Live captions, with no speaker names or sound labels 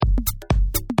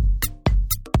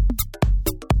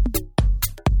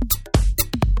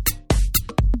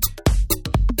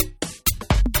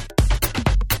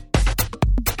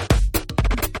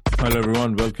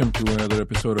everyone. Welcome to another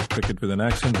episode of Cricket with an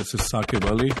Accent. This is Saqib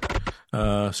Ali.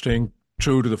 Staying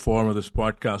true to the form of this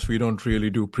podcast, we don't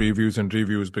really do previews and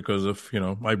reviews because of,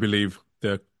 I believe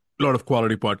there are a lot of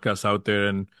quality podcasts out there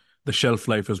and the shelf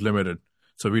life is limited.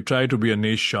 So we try to be a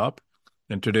niche shop.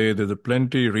 And today there's a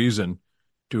plenty reason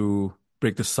to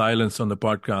break the silence on the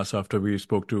podcast after we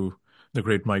spoke to the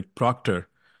great Mike Proctor.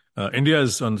 India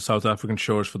is on the South African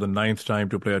shores for the ninth time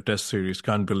to play a test series.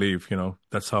 Can't believe,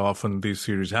 that's how often these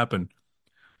series happen.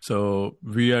 So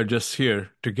we are just here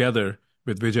together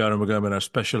with Vijay Arumugam and our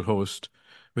special host,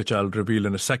 which I'll reveal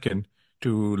in a second,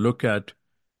 to look at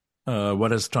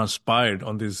what has transpired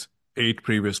on these 8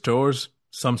 previous tours,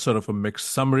 some sort of a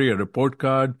mixed summary, a report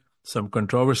card, some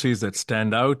controversies that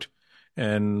stand out.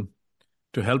 And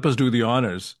to help us do the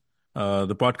honors,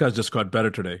 the podcast just got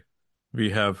better today. We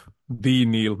have the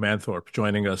Neil Manthorp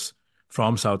joining us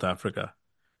from South Africa.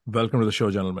 Welcome to the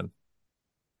show, gentlemen.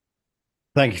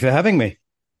 Thank you for having me.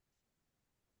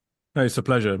 It's a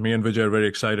pleasure. Me and Vijay are very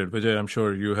excited. Vijay, I'm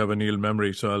sure you have a Neil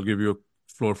memory, so I'll give you a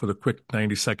floor for the quick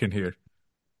 90-second here.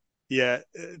 Yeah,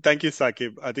 thank you,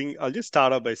 Saqib. I think I'll just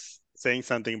start off by saying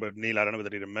something about Neil. I don't know whether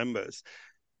he remembers.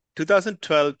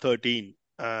 2012-13,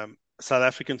 South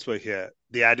Africans were here,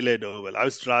 the Adelaide Oval. I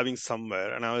was driving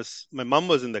somewhere and my mum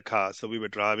was in the car. So we were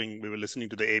listening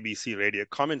to the ABC radio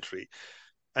commentary.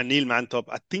 And Neil Manthorp,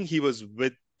 I think he was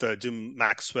with Jim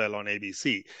Maxwell on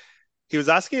ABC. He was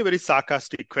asking a very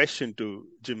sarcastic question to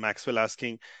Jim Maxwell,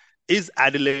 asking, is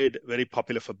Adelaide very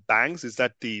popular for banks? Is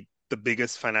that the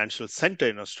biggest financial center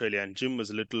in Australia? And Jim was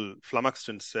a little flummoxed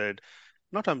and said,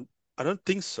 I don't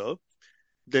think so.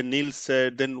 Then Neil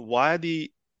said, then why are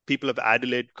the people of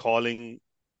Adelaide calling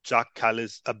Jacques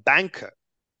Kallis a banker?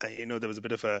 There was a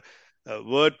bit of a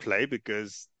word play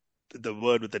because the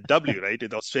word with the W, right?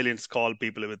 The Australians call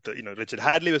people with Richard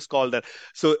Hadley was called that.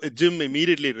 So Jim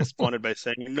immediately responded by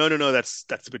saying, no, that's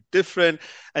a bit different.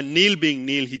 And Neil being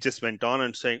Neil, he just went on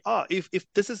and saying, if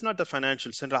this is not the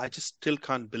financial center, I just still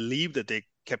can't believe that they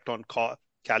kept on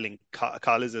calling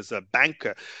Kallis as a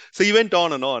banker. So he went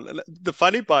on and on. And the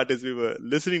funny part is we were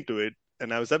listening to it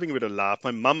and I was having a bit of a laugh.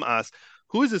 My mum asked,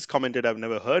 who is this commentator I've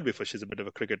never heard before? She's a bit of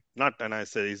a cricket nut. And I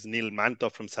said, he's Neil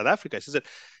Manthorp from South Africa. She said,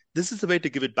 this is the way to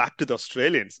give it back to the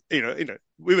Australians.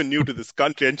 We were new to this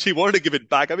country and she wanted to give it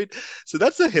back. So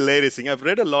that's a hilarious thing. I've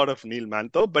read a lot of Neil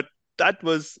Manthorp, but that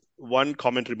was one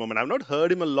commentary moment. I've not heard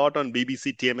him a lot on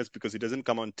BBC TMS because he doesn't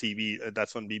come on TV.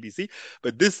 That's on BBC.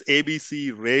 But this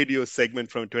ABC radio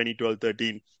segment from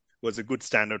 2012-13 was a good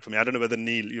standout for me. I don't know whether,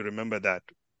 Neil, you remember that.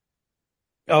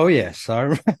 Oh, yes,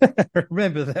 I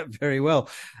remember that very well.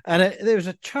 And there was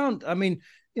a chant. I mean,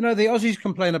 the Aussies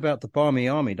complain about the Barmy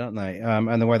Army, don't they?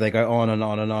 And the way they go on and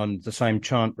on and on, the same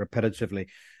chant repetitively.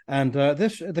 And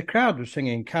the crowd was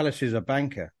singing Kallis is a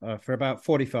banker for about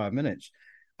 45 minutes.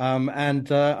 Jim,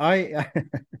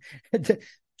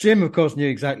 of course, knew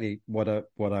exactly what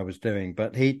I was doing,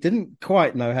 but he didn't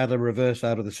quite know how to reverse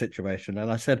out of the situation.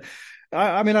 And I said,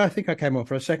 I think I came on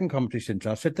for a second commentary since.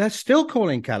 I said, they're still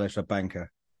calling Kallis a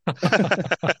banker.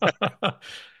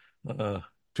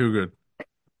 Too good.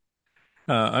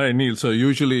 All right, Neil. So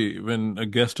usually when a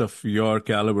guest of your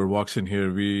caliber walks in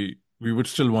here, we would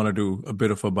still want to do a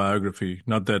bit of a biography.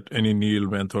 Not that any Neil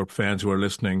Manthorp fans who are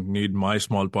listening need my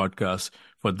small podcast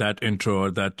for that intro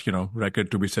or that, record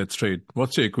to be set straight.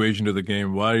 What's the equation to the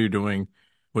game? Why are you doing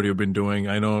what you've been doing?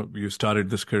 I know you started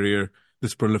this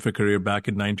prolific career back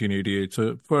in 1988.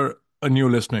 So for a new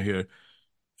listener here,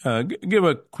 give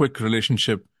a quick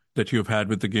relationship that you've had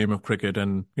with the game of cricket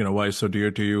and, why it's so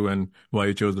dear to you and why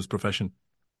you chose this profession.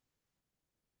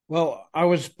 Well, I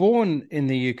was born in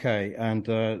the UK and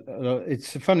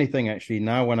it's a funny thing, actually,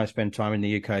 now when I spend time in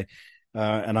the UK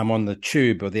and I'm on the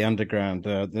tube or the underground,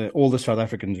 all the South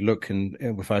Africans look and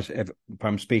if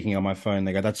I'm speaking on my phone,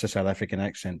 they go, that's a South African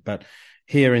accent. But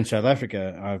here in South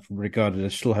Africa, I've regarded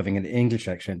as still having an English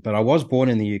accent. But I was born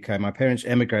in the UK. My parents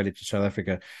emigrated to South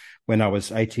Africa when I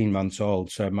was 18 months old.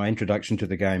 So my introduction to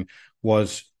the game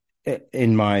was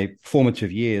in my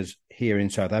formative years here in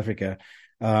South Africa.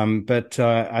 But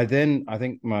I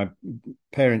think my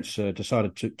parents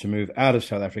decided to move out of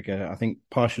South Africa, I think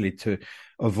partially to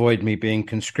avoid me being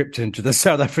conscripted into the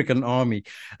South African army.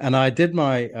 And I did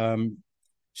my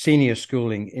senior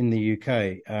schooling in the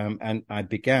UK, and I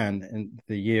began in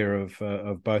the year of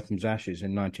Botham's Ashes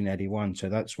in 1981. So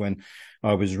that's when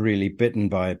I was really bitten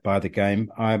by the game.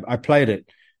 I played it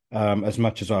as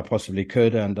much as I possibly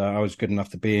could, and I was good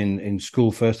enough to be in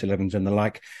school first 11s and the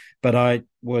like. but I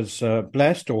was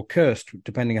blessed or cursed,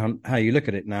 depending on how you look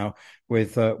at it now,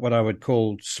 with what I would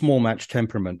call small match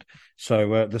temperament.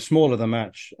 So the smaller the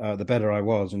match, the better I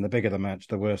was, and the bigger the match,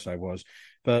 the worse I was.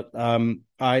 But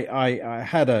I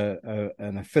had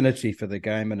an affinity for the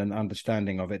game and an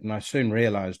understanding of it, and I soon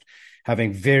realized,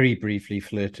 having very briefly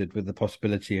flirted with the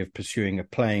possibility of pursuing a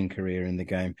playing career in the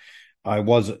game, I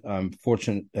was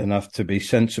fortunate enough to be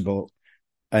sensible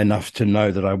enough to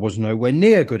know that I was nowhere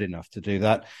near good enough to do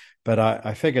that. But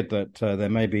I figured that there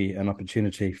may be an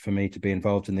opportunity for me to be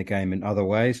involved in the game in other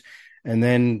ways. And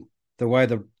then the way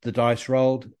the dice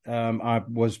rolled, I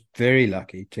was very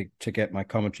lucky to get my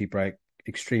commentary break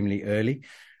extremely early.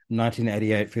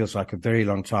 1988 feels like a very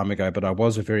long time ago, but I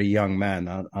was a very young man,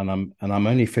 and I'm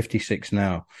only 56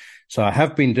 now. So I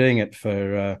have been doing it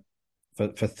for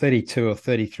 32 or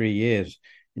 33 years,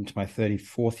 into my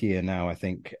 34th year now, I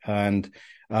think. And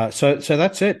so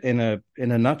that's it in a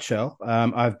nutshell.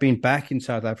 I've been back in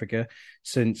South Africa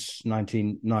since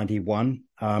 1991.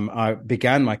 I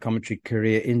began my commentary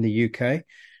career in the UK,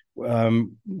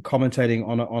 commentating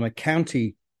on a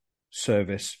county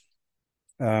service,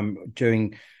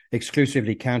 doing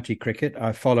exclusively county cricket.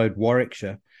 I followed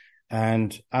Warwickshire,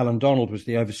 and Alan Donald was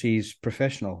the overseas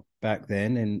professional back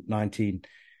then in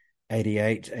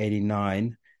 1988,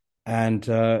 89.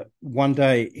 And one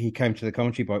day he came to the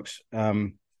commentary box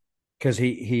because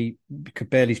he could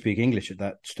barely speak English at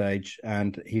that stage.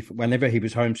 And whenever he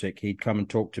was homesick, he'd come and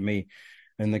talk to me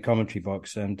in the commentary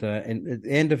box. And at the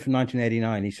end of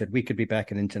 1989, he said, we could be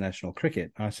back in international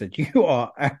cricket. I said, you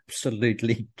are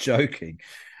absolutely joking,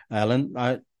 Alan.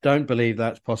 I don't believe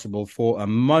that's possible for a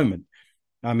moment.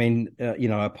 I mean,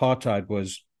 apartheid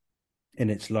was in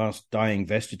its last dying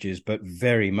vestiges, but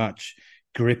very much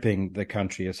gripping the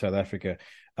country of South Africa.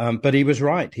 But he was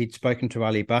right. He'd spoken to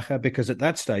Ali Bacher, because at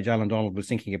that stage, Alan Donald was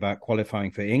thinking about qualifying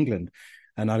for England.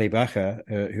 And Ali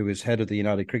Bacher, who was head of the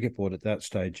United Cricket Board at that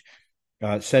stage,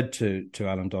 said to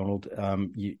Alan Donald,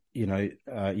 you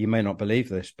may not believe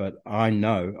this, but I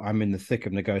know I'm in the thick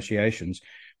of negotiations.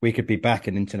 We could be back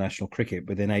in international cricket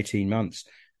within 18 months.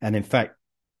 And in fact,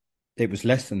 it was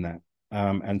less than that.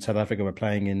 And South Africa were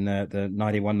playing in the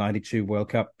 91-92 World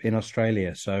Cup in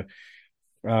Australia. So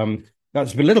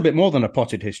that's a little bit more than a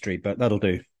potted history, but that'll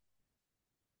do.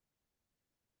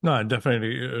 No,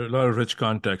 definitely a lot of rich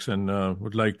context, and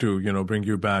would like to, bring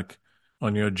you back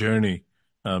on your journey,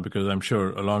 because I'm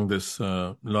sure along this,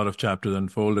 a lot of chapters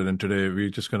unfolded, and today we're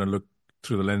just going to look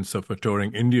through the lens of a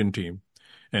touring Indian team.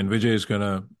 And Vijay is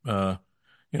going to,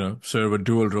 serve a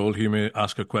dual role. He may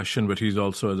ask a question, but he's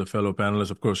also, as a fellow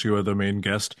panelist, of course, you are the main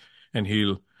guest, and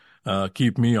he'll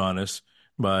keep me honest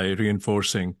by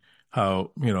reinforcing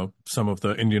how, some of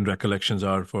the Indian recollections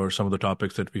are for some of the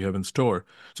topics that we have in store.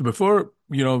 So before,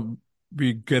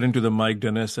 we get into the Mike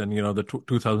Dennis and, the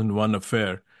 2001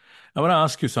 affair, I want to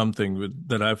ask you something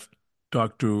that I've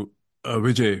talked to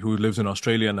Vijay, who lives in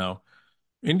Australia now.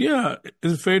 India,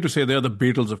 is it fair to say they're the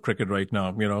Beatles of cricket right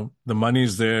now? The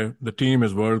money's there, the team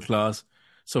is world class.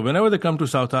 So whenever they come to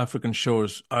South African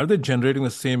shores, are they generating the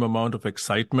same amount of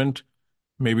excitement,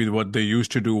 maybe what they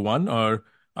used to do, or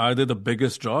are they the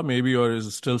biggest draw, maybe, or is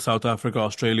it still South Africa,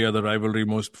 Australia, the rivalry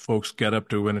most folks get up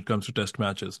to when it comes to test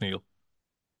matches, Neil?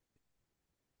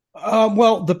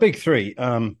 Well, the big three,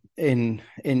 in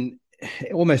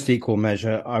almost equal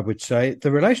measure, I would say.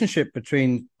 The relationship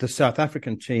between the South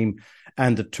African team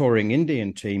and the touring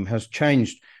Indian team has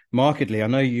changed markedly. I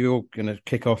know you're going to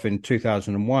kick off in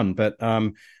 2001, but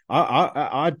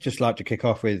I'd just like to kick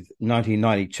off with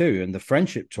 1992 and the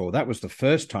Friendship Tour. That was the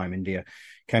first time India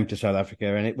came to South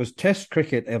Africa, and it was Test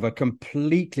cricket of a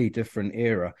completely different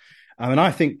era. I mean,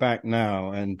 I think back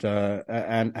now and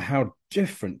how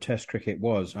different Test cricket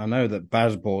was. I know that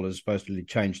Bazball has supposedly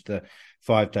changed the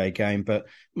 5-day game, but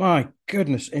my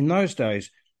goodness, in those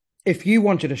days, if you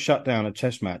wanted to shut down a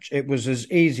Test match, it was as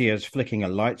easy as flicking a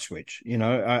light switch.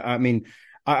 I mean,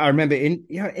 I remember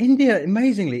India,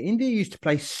 amazingly, India used to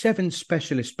play 7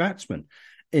 specialist batsmen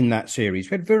in that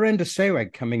series. We had Virender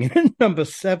Sehwag coming in at number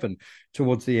 7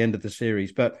 towards the end of the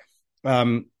series, but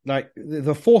like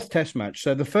the 4th Test match.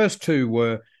 So the first 2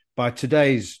 were, by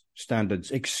today's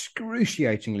standards,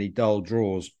 excruciatingly dull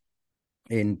draws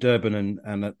in Durban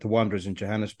and at the Wanderers in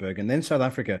Johannesburg. And then South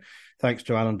Africa, thanks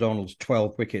to Alan Donald's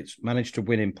 12 wickets, managed to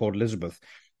win in Port Elizabeth.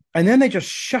 And then they just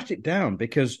shut it down,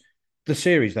 because the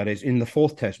series, that is, in the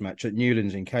 4th Test match at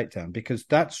Newlands in Cape Town, because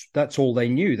that's all they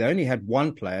knew. They only had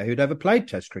one player who'd ever played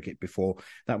Test cricket before.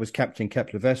 That was Captain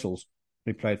Kepler Wessels,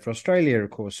 who played for Australia, of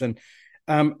course. And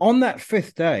on that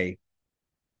 5th day,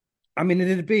 I mean,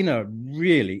 it had been a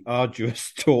really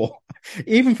arduous tour,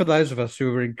 even for those of us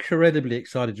who were incredibly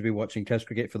excited to be watching Test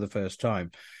cricket for the first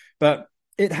time. But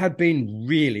it had been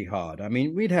really hard. I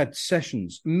mean, we'd had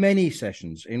many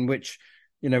sessions in which,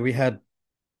 we had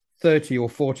 30 or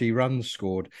 40 runs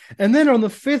scored. And then on the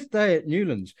fifth day at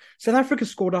Newlands, South Africa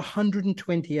scored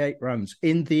 128 runs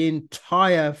in the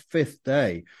entire fifth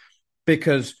day,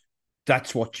 because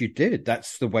that's what you did.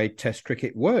 That's the way Test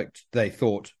cricket worked, they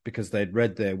thought, because they'd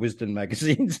read their wisdom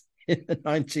magazines in the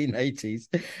 1980s.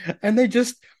 And they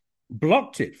just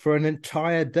blocked it for an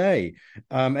entire day.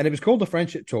 And it was called the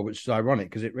Friendship Tour, which is ironic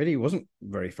because it really wasn't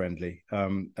very friendly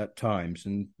at times.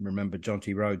 And remember,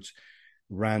 Jonty Rhodes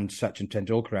ran Sachin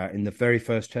Tendulkar out in the very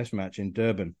first Test match in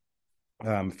Durban.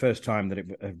 First time that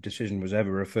a decision was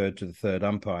ever referred to the third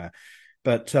umpire.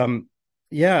 But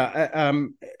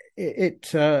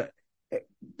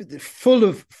full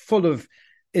of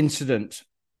incident.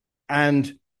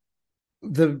 And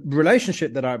the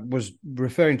relationship that I was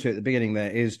referring to at the beginning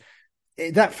there is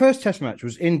that first Test match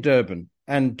was in Durban,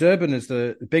 and Durban is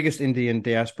the biggest Indian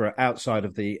diaspora outside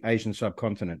of the Asian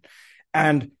subcontinent.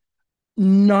 And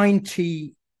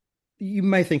 90, you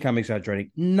may think I'm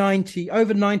exaggerating,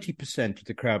 over 90% of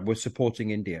the crowd were supporting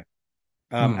India.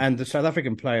 And the South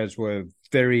African players were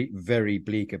very, very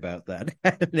bleak about that.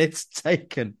 And it's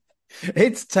taken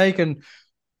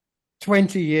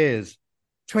 20 years,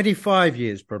 25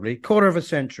 years, probably, quarter of a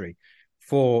century,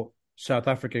 for South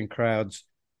African crowds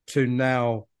to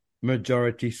now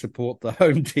majority support the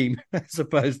home team as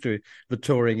opposed to the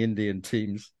touring Indian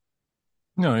teams.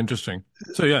 No, interesting.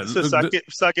 So yeah. So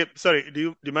Sakib, sorry,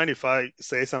 do you mind if I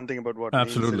say something about what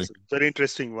Absolutely. Neil says? Very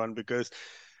interesting one, because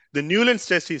the Newlands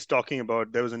Test he's talking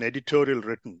about, there was an editorial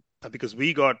written because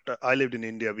I lived in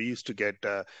India. We used to get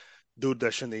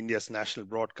Doordarshan, India's national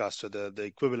broadcaster, the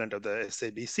equivalent of the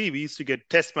SABC. We used to get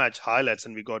Test match highlights,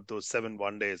 and we got those 7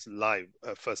 one-days live,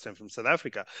 first time from South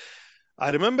Africa. I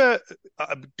remember,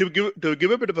 to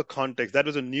give a bit of a context, that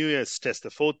was a New Year's Test, the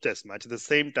 4th Test match. At the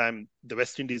same time, the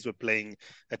West Indies were playing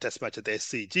a Test match at the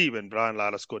SCG when Brian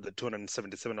Lara scored the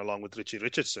 277 along with Richie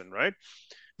Richardson, right?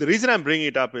 The reason I'm bringing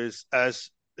it up is, as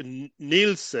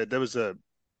Neil said, there was a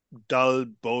dull,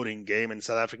 boring game, and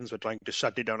South Africans were trying to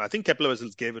shut it down. I think Kepler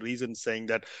Wessels gave a reason saying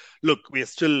that, look, we are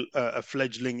still a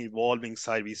fledgling, evolving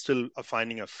side. We still are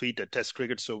finding our feet at Test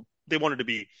cricket. So they wanted to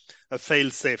be a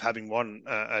fail-safe, having won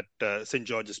at St.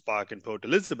 George's Park in Port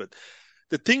Elizabeth.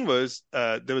 The thing was,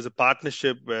 there was a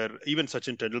partnership where even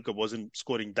Sachin Tendulkar wasn't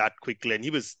scoring that quickly, and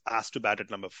he was asked to bat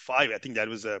at number 5. I think that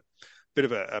was a bit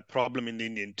of a problem in the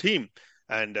Indian team.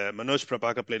 And Manoj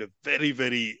Prabhakar played a very,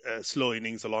 very slow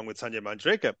innings along with Sanjay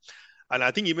Manjrekar. And I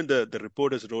think even the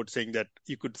reporters wrote saying that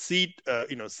you could see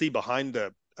behind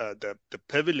the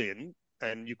pavilion,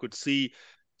 and you could see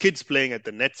kids playing at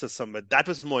the nets or somewhere. That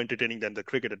was more entertaining than the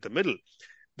cricket at the middle.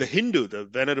 The Hindu, the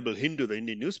venerable Hindu, the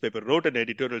Indian newspaper, wrote an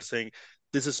editorial saying,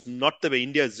 this is not the way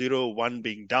India 0-1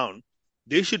 being down.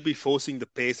 They should be forcing the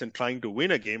pace and trying to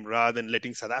win a game rather than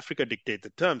letting South Africa dictate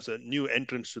the terms, a new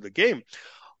entrance to the game.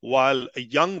 While a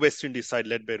young West Indies side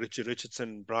led by Richie Richardson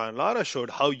and Brian Lara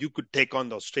showed how you could take on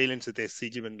the Australians at the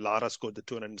SCG when Lara scored the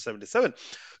 277.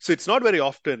 So it's not very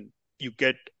often you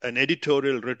get an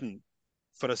editorial written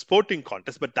for a sporting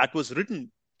contest, but that was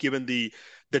written given the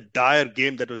dire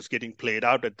game that was getting played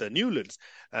out at the Newlands.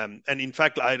 And in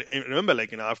fact, I remember,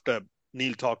 after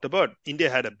Neil talked about, India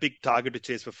had a big target to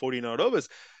chase for 14 odd overs.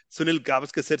 Sunil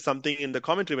Gavaskar said something in the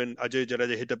commentary when Ajay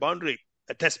Jadeja hit a boundary,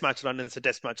 a Test match run, and it's a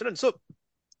Test match run. So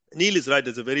Neil is right.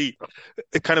 There's a very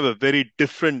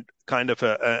different kind of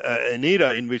an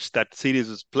era in which that series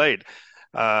was played.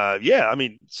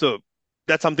 So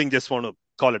that's something just want to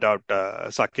call it out,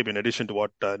 Sakib, in addition to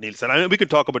what Neil said. I mean, we could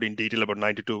talk about in detail about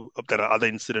 92. There are other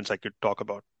incidents I could talk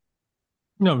about.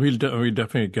 No, we'll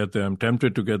definitely get there. I'm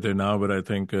tempted to get there now, but I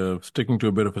think sticking to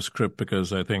a bit of a script,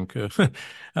 because I think the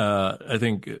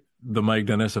Mike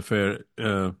Dennis affair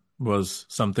was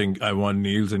something I want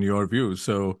Neil's and your views.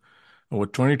 So,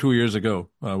 22 years ago,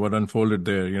 what unfolded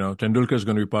there? Tendulkar is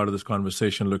going to be part of this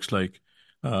conversation. Looks like,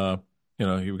 because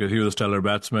he was a stellar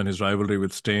batsman, his rivalry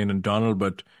with Steyn and Donald,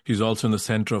 but he's also in the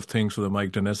center of things for the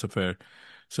Mike Dennis affair.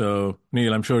 So,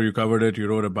 Neil, I'm sure you covered it, you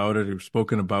wrote about it, you've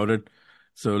spoken about it.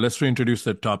 So let's reintroduce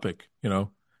that topic.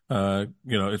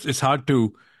 It's hard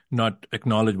to not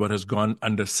acknowledge what has gone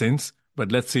under since,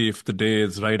 but let's see if the day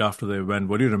is right after the event.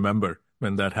 What do you remember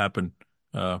when that happened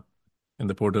in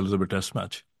the Port Elizabeth Test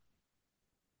match?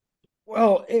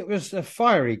 Well, it was a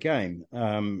fiery game,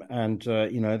 and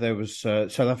there was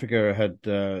South Africa had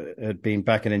been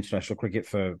back in international cricket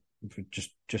for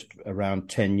just around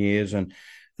 10 years, and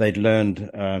they'd learned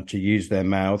to use their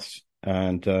mouths,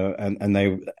 and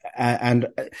the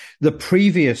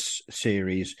previous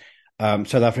series,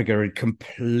 South Africa had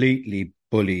completely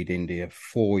bullied India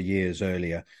 4 years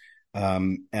earlier.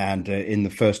 And in the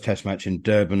first Test match in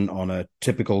Durban on a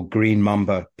typical green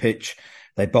mamba pitch,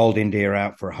 they bowled India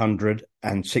out for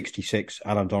 166.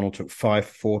 Alan Donald took 5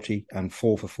 for 40 and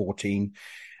 4 for 14.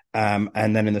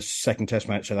 And then in the second Test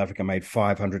match, South Africa made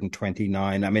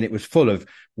 529. I mean, it was full of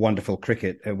wonderful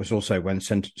cricket. It was also when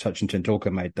Sachin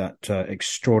Tendulkar made that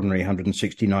extraordinary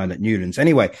 169 at Newlands.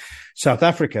 Anyway, South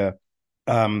Africa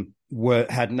had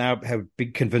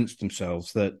convinced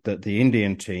themselves that the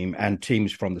Indian team and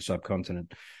teams from the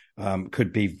subcontinent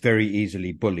could be very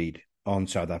easily bullied on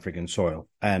South African soil,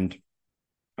 and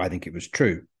I think it was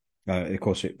true. Of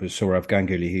course, it was Sourav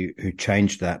Ganguly who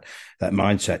changed that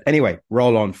mindset. Anyway,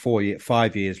 roll on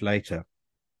 5 years later,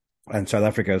 and South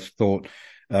Africa thought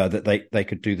that they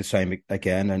could do the same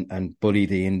again and bully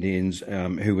the Indians,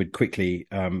 who would quickly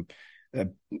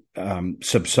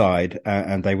subside,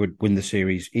 and they would win the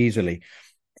series easily.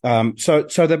 So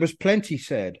there was plenty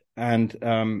said, and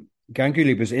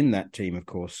Ganguly was in that team, of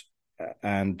course,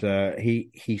 and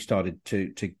he started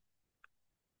to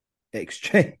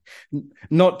exchange,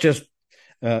 not just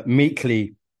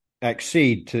meekly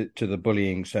accede to the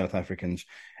bullying South Africans.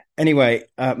 Anyway,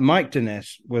 Mike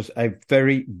Dennis was a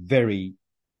very, very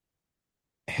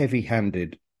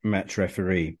heavy-handed match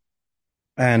referee,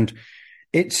 and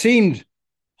it seemed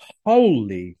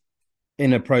wholly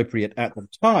inappropriate at the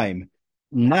time.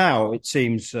 Now it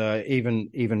seems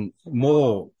even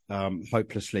more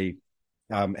hopelessly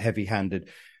heavy-handed.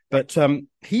 But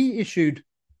he issued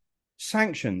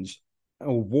sanctions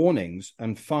or warnings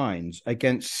and fines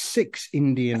against 6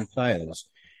 Indian players,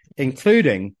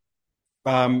 including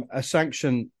a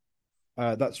sanction.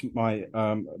 That's my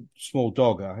small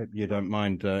dog. I hope you don't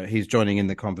mind. He's joining in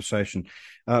the conversation.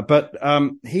 But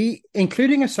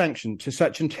including a sanction to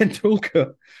Sachin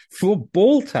Tendulkar for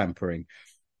ball tampering.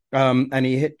 And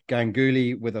he hit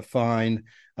Ganguly with a fine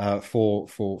for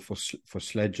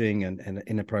sledging and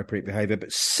inappropriate behavior,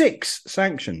 but 6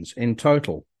 sanctions in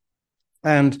total.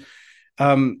 And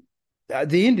the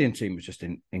Indian team was just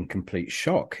in complete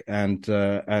shock, and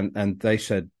they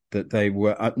said that they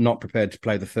were not prepared to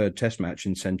play the third Test match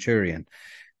in Centurion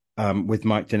with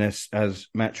Mike Dennis as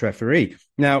match referee.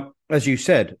 Now, as you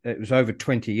said, it was over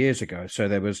 20 years ago, so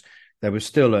there was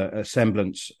still a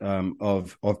semblance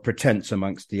of pretense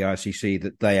amongst the ICC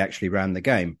that they actually ran the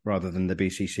game rather than the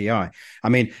BCCI. I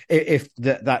mean, if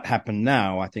that happened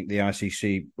now, I think the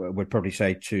ICC would probably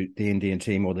say to the Indian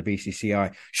team or the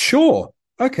BCCI, sure,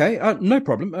 okay, no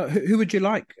problem. Who would you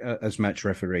like as match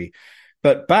referee?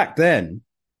 But back then,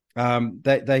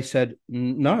 they said,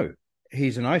 no,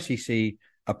 he's an ICC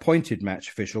appointed match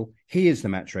official. He is the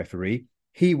match referee.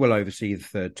 He will oversee the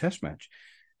third Test match.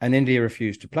 And India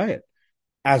refused to play it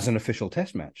as an official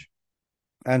Test match.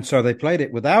 And so they played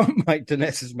it without Mike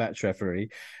Dennis as match referee,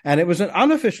 and it was an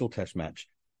unofficial Test match.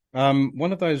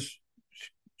 One of those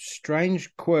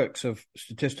strange quirks of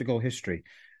statistical history.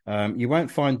 You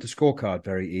won't find the scorecard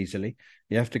very easily.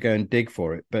 You have to go and dig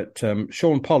for it. But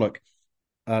Sean Pollock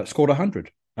scored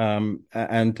 100. And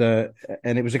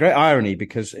it was a great irony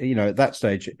because, at that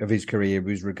stage of his career,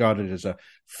 he was regarded as a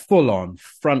full-on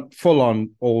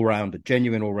all-rounder,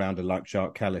 genuine all-rounder like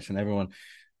Jacques Kallis, and everyone,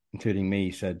 including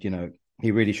me, said,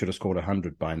 he really should have scored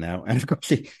 100 by now. And of course,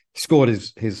 he scored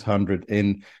his 100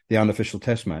 in the unofficial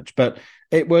Test match. But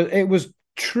it was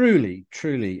truly,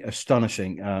 truly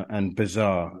astonishing and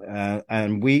bizarre.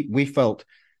 And we felt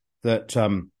that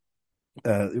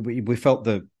we felt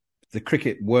the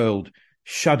cricket world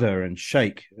shudder and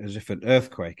shake as if an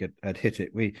earthquake had hit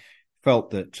it. We felt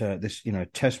that this,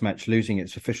 Test match losing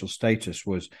its official status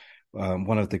was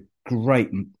one of the great,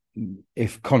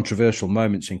 if controversial,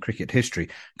 moments in cricket history.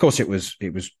 Of course, it was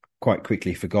quite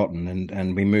quickly forgotten,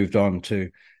 and we moved on to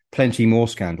plenty more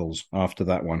scandals after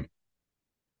that one.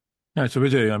 Yeah, so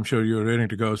Vijay, I'm sure you're ready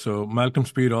to go. So Malcolm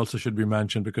Speed also should be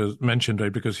mentioned,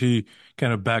 right? Because he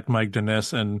kind of backed Mike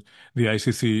Dennis, and the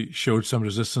ICC showed some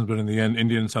resistance, but in the end,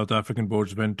 Indian and South African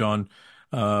boards went on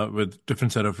with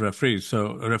different set of referees,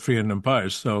 so referee and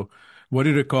umpires. So what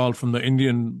do you recall from the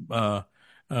Indian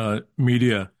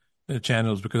media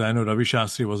channels? Because I know Ravi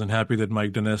Shastri wasn't happy that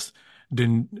Mike Dennis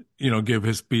didn't, give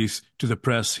his piece to the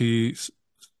press. He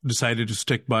decided to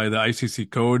stick by the ICC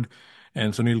code.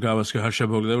 And Sunil Gavaskar, Harsha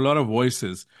Bhogle, there were a lot of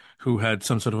voices who had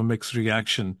some sort of a mixed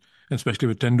reaction, especially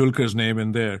with Tendulkar's name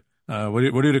in there. What do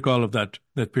you recall of that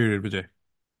period, Vijay?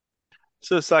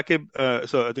 So Saqib,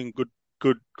 so I think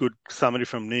good summary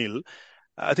from Neil.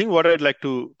 I think what I'd like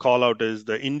to call out is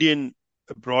the Indian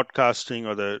broadcasting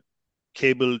or the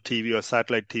cable TV or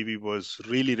satellite TV was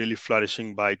really, really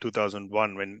flourishing by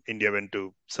 2001 when India went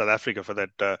to South Africa for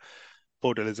that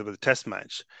Port Elizabeth Test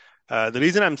match. The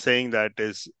reason I'm saying that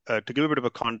is to give a bit of a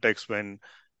context. When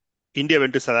India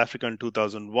went to South Africa in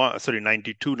 2001, sorry,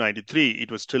 92, 93.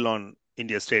 It was still on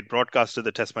India State Broadcaster.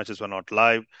 The test matches were not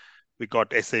live. We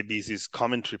got SABC's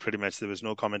commentary pretty much. There was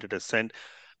no commentators sent.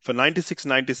 For 96,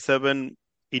 97,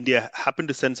 India happened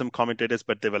to send some commentators,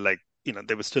 but they were like,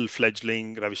 they were still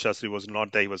fledgling. Ravi Shastri was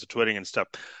not there. He was touring and stuff.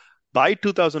 By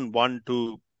 2001,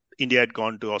 India had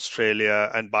gone to Australia,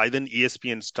 and by then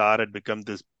ESPN Star had become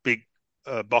this big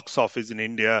box office in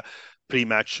India.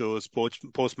 Pre-match shows,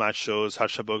 post-match shows,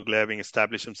 Harsha Bhogle having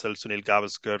established himself, Sunil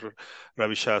Gavaskar,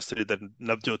 Ravi Shastri, then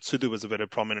Navjot Sidhu was a very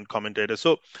prominent commentator.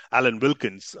 So Alan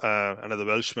Wilkins, another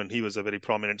Welshman, he was a very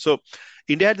prominent. So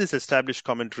India had this established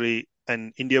commentary,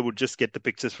 and India would just get the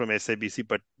pictures from SABC,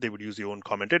 but they would use their own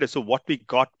commentator. So what we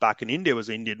got back in India was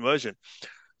the Indian version.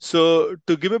 So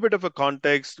to give a bit of a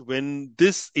context, when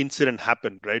this incident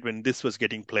happened, right, when this was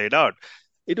getting played out,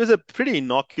 it was a pretty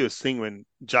innocuous thing when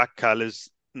Jack Callis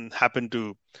happened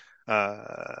to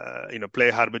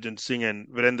play Harbhajan Singh and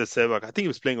Virendra Sehwag. I think he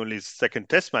was playing only his second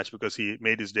test match because he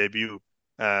made his debut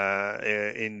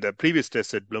in the previous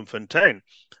test at Bloemfontein.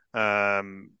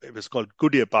 It was called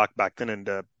Goodyear Park back then,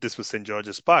 and this was St.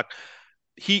 George's Park.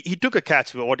 He took a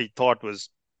catch for what he thought was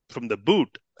from the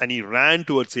boot, and he ran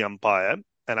towards the umpire.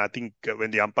 And I think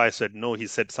when the umpire said no, he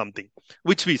said something,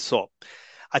 which we saw.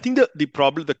 I think the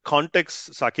problem, the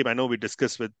context, Saqib, I know we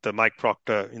discussed with Mike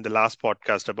Proctor in the last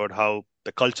podcast about how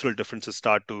the cultural differences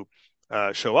start to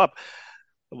show up.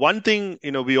 One thing,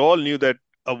 we all knew that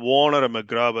a Warne or a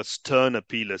McGrath were stern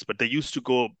appealers, but they used to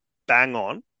go bang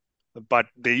on, but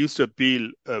they used to appeal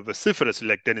vociferously,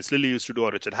 like Dennis Lillee used to do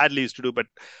or Richard Hadley used to do, but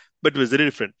it was very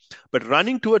different. But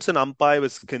running towards an umpire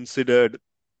was considered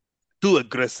too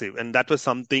aggressive, and that was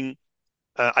something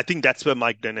I think that's where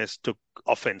Mike Dennis took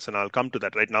offense, and I'll come to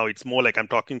that. Right now, it's more like I'm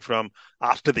talking from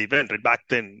after the event. Right back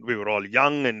then, we were all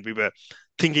young and we were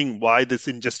thinking why this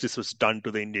injustice was done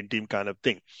to the Indian team, kind of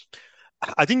thing.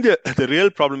 I think the real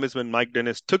problem is when Mike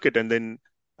Dennis took it and then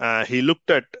he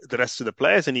looked at the rest of the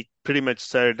players and he pretty much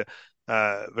said,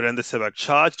 Virendra Sehwag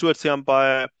charged towards the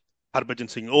umpire. Harbhajan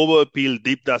Singh over appealed.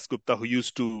 Deep Das Gupta, who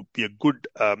used to be a good,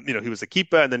 he was a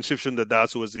keeper, and then Shiv Sundar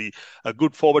Das, who was a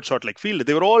good forward shot like fielder.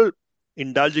 They were all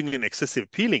indulging in excessive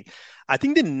appealing. I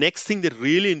think the next thing that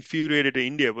really infuriated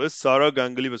India was Saurav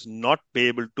Ganguly was not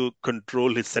able to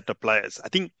control his set of players. I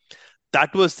think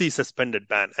that was the suspended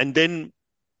ban. And then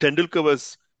Tendulkar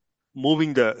was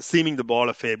seaming the ball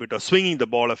a fair bit or swinging the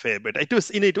ball a fair bit. It was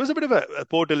a bit of a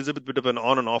Port Elizabeth, bit of an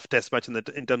on and off test match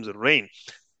in terms of rain.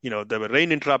 There were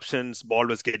rain interruptions, ball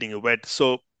was getting wet.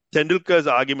 So Tendulkar's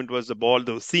argument was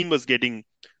the seam was getting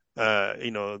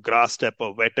grass step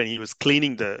or wet, and he was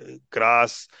cleaning the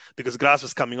grass because grass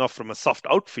was coming off from a soft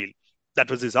outfield. That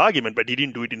was his argument, but he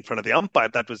didn't do it in front of the umpire.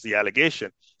 That was the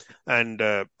allegation. And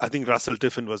I think Russell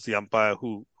Tiffin was the umpire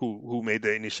who made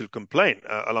the initial complaint,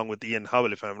 along with Ian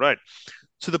Howell, if I'm right.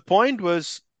 So the point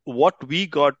was what we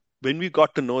got when we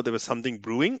got to know there was something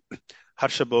brewing.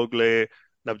 Harsha Bhogle,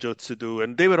 Navjot Sidhu,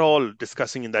 and they were all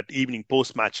discussing in that evening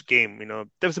post-match game.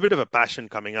 There was a bit of a passion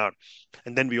coming out,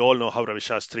 and then we all know how Ravi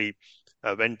Shastri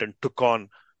went and took on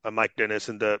Mike Dennis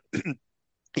in the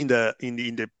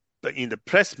in the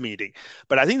press meeting.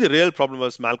 But I think the real problem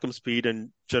was Malcolm Speed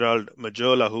and Gerald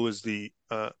Majola, who is the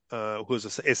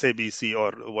SABC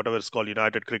or whatever it's called,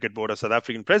 United Cricket Board of South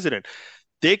African president.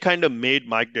 They kind of made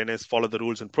Mike Dennis follow the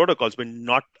rules and protocols by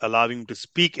not allowing him to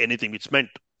speak anything, which meant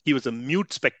he was a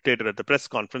mute spectator at the press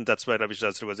conference. That's why Ravi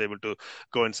Shastri was able to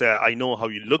go and say, I know how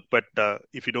you look, but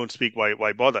if you don't speak,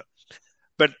 why bother?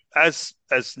 But as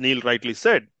Neil rightly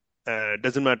said,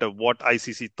 doesn't matter what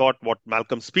ICC thought, what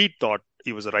Malcolm Speed thought,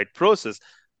 it was the right process.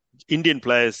 Indian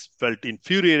players felt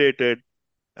infuriated.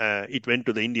 It went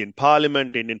to the Indian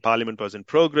Parliament. Indian Parliament was in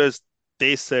progress.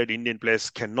 They said Indian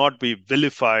players cannot be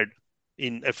vilified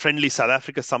in a friendly South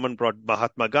Africa. Someone brought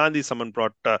Mahatma Gandhi, someone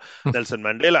brought Nelson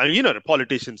Mandela. And, the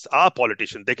politicians are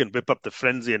politicians. They can whip up the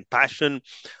frenzy and passion.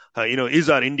 Is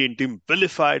our Indian team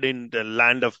vilified in the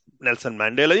land of Nelson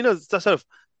Mandela? The sort of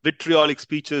vitriolic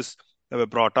speeches that were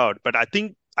brought out. But I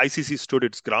think ICC stood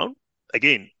its ground.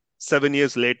 Again, 7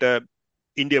 years later,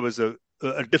 India was a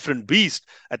different beast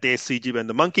at the SCG when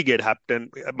the Monkey Gate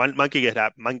happened,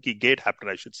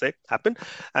 I should say, happened.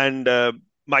 And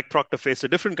Mike Proctor faced a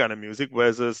different kind of music,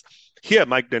 whereas here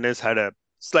Mike Dennis had a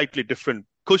slightly different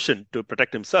cushion to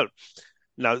protect himself.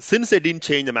 Now, since they didn't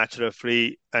change the match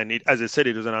referee, and as I said,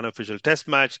 it was an unofficial test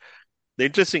match, the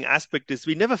interesting aspect is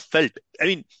we never felt,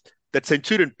 that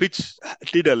Centurion pitch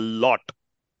did a lot.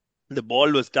 The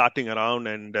ball was darting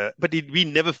around, but we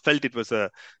never felt it was a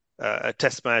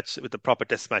test match with a proper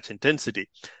test match intensity.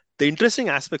 The interesting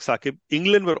aspect, Saqib,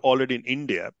 England were already in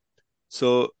India.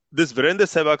 So this Virendra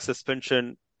Sehwag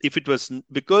suspension if it was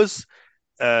because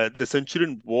the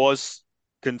Centurion was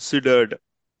considered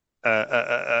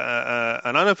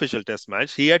an unofficial test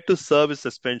match, he had to serve his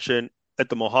suspension at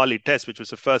the Mohali test, which was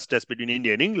the first test between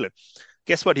India and England.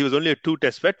 Guess what? He was only a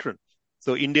two-test veteran.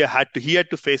 So he had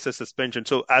to face a suspension.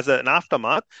 So as an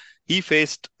aftermath, he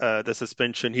faced the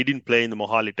suspension. He didn't play in the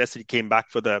Mohali test. He came back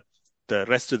for the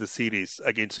rest of the series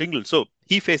against England. So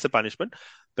he faced a punishment,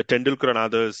 but Tendulkar and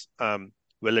others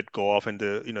will let go off, and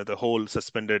the whole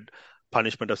suspended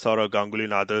punishment of Saurav Ganguly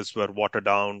and others were watered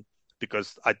down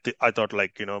because I thought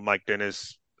Mike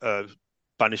Dennis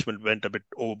punishment went a bit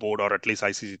overboard, or at least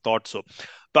ICC thought so.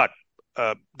 But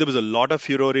there was a lot of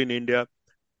furor in India.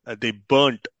 They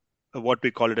burnt what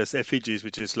we call it as effigies,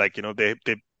 which is they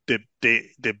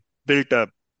built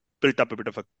up a bit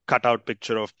of a cutout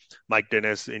picture of Mike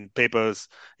Dennis in papers,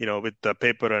 with the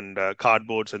paper and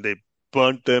cardboards, and they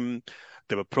burnt them.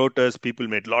 There were protests. People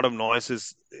made a lot of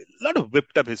noises, a lot of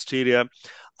whipped up hysteria.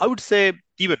 I would say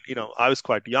even, I was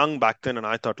quite young back then, and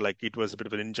I thought it was a bit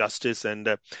of an injustice. And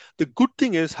the good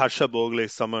thing is Harsha Bogle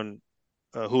is someone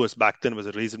who was back then was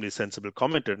a reasonably sensible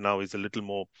commentator. Now he's a little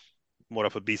more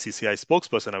of a BCCI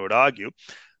spokesperson, I would argue.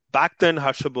 Back then,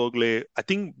 Harsha Bogle, I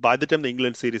think by the time the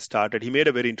England series started, he made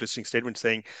a very interesting statement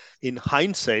saying, in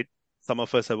hindsight, some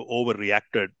of us have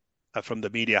overreacted from the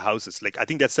media houses. I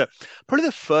think that's probably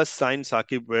the first sign,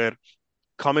 Saqib, where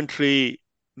commentary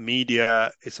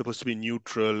media is supposed to be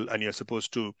neutral and you're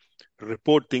supposed to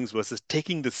report things versus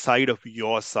taking the side of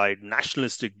your side,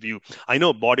 nationalistic view. I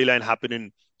know Bodyline happened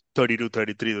in 32,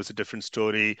 33, there was a different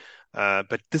story.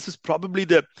 But this is probably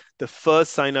the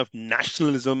first sign of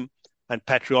nationalism and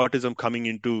patriotism coming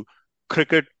into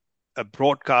cricket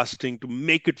broadcasting to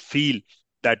make it feel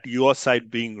that your side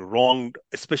being wronged,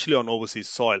 especially on overseas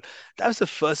soil. That was the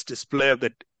first display of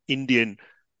that Indian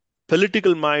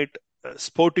political might,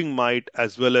 sporting might,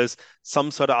 as well as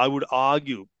some sort of, I would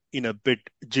argue, in a bit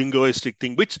jingoistic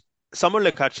thing, which someone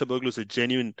like Harsha Bogle is a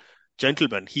genuine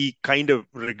gentleman. He kind of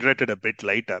regretted a bit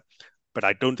later, but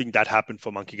I don't think that happened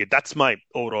for Monkey Gate. That's my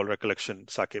overall recollection,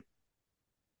 Saqib.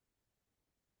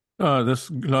 There's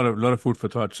a lot of food for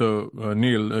thought. So,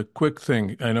 Neil, a quick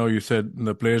thing. I know you said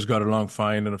the players got along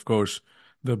fine, and of course,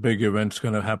 the big event's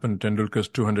going to happen, Tendulkar's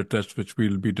 200 test, which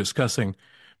we'll be discussing.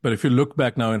 But if you look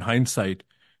back now in hindsight,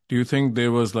 do you think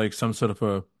there was some sort of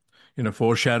a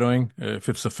foreshadowing, if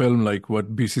it's a film, like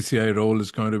what BCCI role is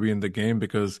going to be in the game?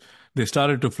 Because they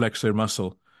started to flex their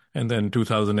muscle, and then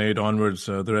 2008 onwards,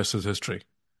 the rest is history.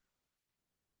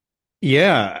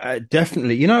 Yeah,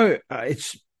 definitely.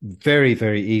 It's very,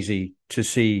 very easy to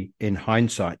see in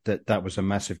hindsight that was a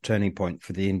massive turning point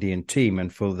for the Indian team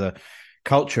and for the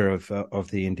culture of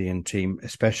the Indian team,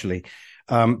 especially.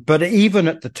 But even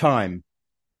at the time,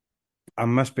 I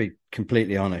must be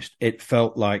completely honest, it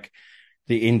felt like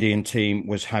the Indian team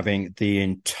was having the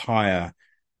entire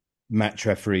match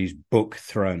referee's book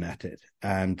thrown at it,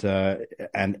 and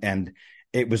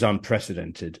it was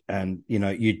unprecedented. And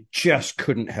you just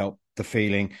couldn't help the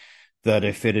feeling that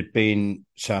if it had been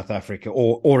South Africa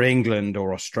or England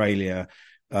or Australia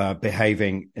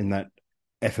behaving in that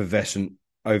effervescent,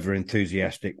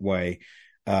 over-enthusiastic way,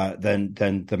 then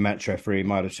the match referee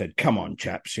might have said, "Come on,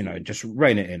 chaps, just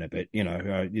rein it in a bit.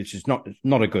 This is not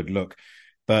a good look."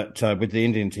 But with the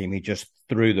Indian team, he just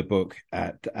threw the book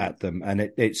at them,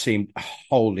 and it seemed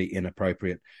wholly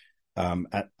inappropriate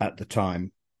at the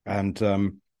time. And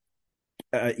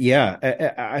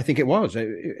I think it was.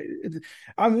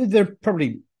 I mean, there are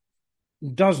probably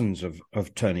dozens of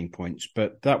turning points,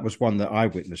 but that was one that I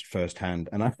witnessed firsthand.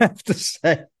 And I have to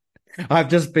say, I've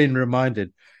just been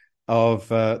reminded of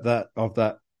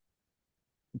that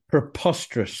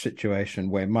preposterous situation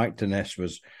where Mike Dennis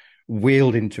was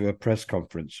wheeled into a press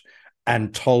conference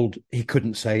and told he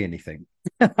couldn't say anything.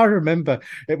 I remember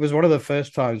it was one of the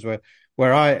first times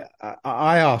where I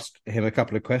asked him a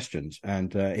couple of questions,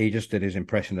 and he just did his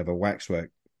impression of a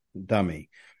waxwork dummy.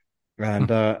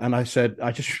 And I said,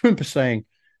 I just remember saying,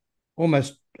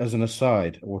 almost as an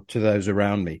aside or to those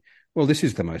around me, "Well, this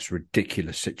is the most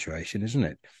ridiculous situation, isn't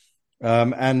it?"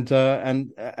 And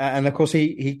of course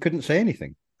he couldn't say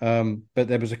anything. But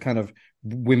there was a kind of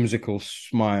whimsical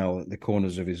smile at the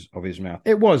corners of his mouth.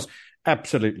 It was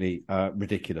absolutely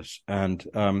ridiculous. And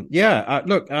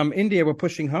look, India were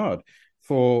pushing hard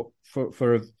for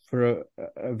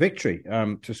a victory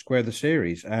to square the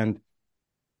series, and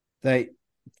they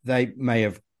may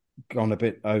have gone a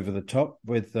bit over the top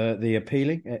with the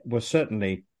appealing. It was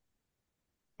certainly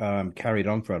carried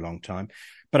on for a long time.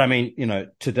 But I mean,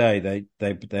 today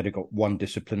they'd have got one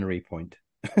disciplinary point.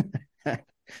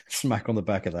 Smack on the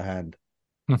back of the hand.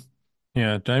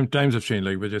 Yeah, times have changed,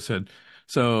 like what you said.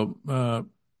 So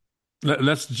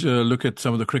Let's look at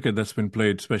some of the cricket that's been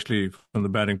played, especially from the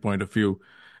batting point of view.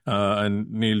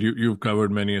 And Neil, you've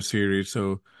covered many a series.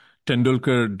 So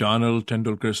Tendulkar, Donald,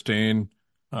 Tendulkar, Steyn,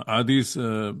 are these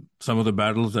some of the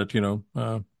battles that,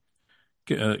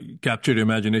 captured your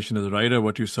imagination as a writer,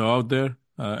 what you saw out there?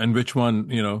 And which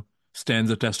one, stands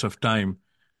the test of time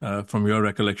from your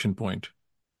recollection point?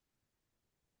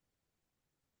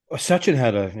 Well, Sachin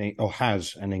had or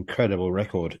has an incredible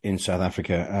record in South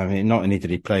Africa. I mean, not only did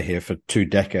he play here for 2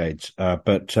 decades,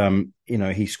 but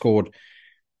he scored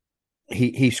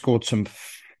some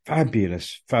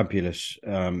fabulous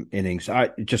innings. I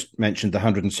just mentioned the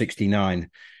 169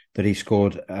 that he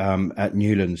scored at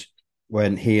Newlands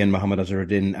when he and Mohammad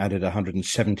Azharuddin added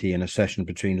 170 in a session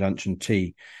between lunch and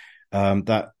tea.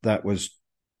 That was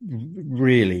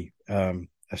really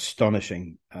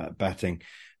astonishing batting,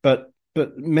 but I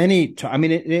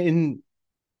mean,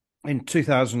 in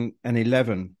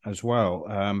 2011 as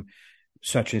well,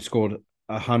 Sachin scored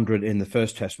 100 in the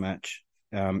first Test match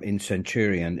in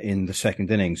Centurion in the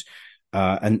second innings,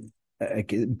 and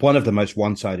one of the most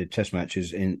one-sided Test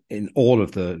matches in all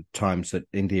of the times that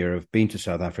India have been to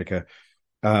South Africa,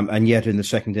 and yet in the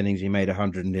second innings he made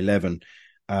 111,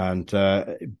 and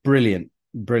brilliant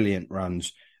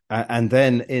runs. And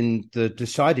then in the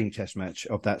deciding Test match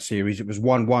of that series, it was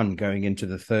 1-1 going into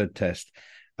the third Test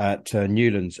at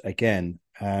Newlands again,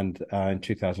 and in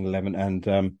 2011,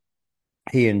 and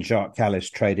he and Jacques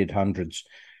Kallis traded hundreds.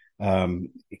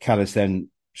 Kallis then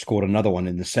scored another one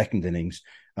in the second innings.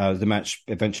 The match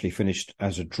eventually finished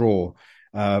as a draw.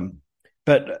 Two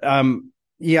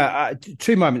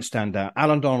moments stand out.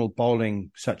 Alan Donald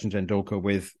bowling Sachin Tendulkar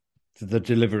with the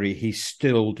delivery he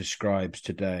still describes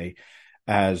today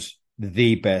as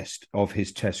the best of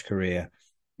his Test career.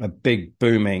 A big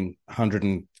booming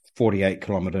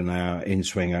 148-kilometre-an-hour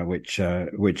in-swinger, which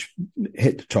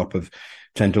hit the top of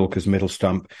Tendulkar's middle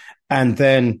stump. And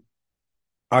then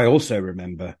I also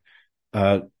remember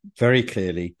very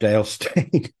clearly Dale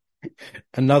Steyn,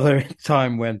 another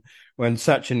time when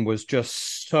Sachin was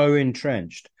just so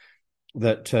entrenched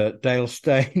that Dale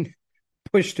Steyn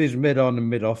pushed his mid-on and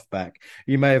mid-off back.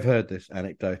 You may have heard this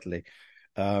anecdotally.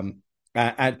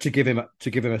 And to give him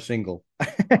a single.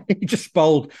 He just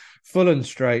bowled full and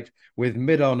straight with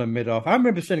mid-on and mid-off. I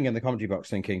remember sitting in the commentary box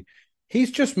thinking, he's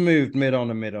just moved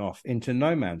mid-on and mid-off into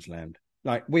no man's land.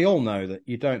 Like, we all know that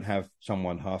you don't have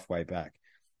someone halfway back.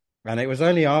 And it was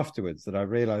only afterwards that I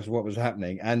realised what was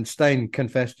happening. And Steyn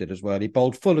confessed it as well. He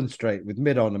bowled full and straight with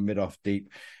mid-on and mid-off deep.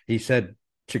 He said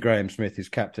to Graham Smith, his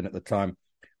captain at the time,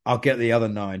 "I'll get the other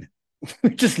 9.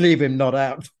 Just leave him not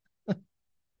out."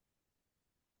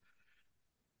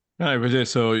 All right, Vijay,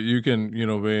 so you can,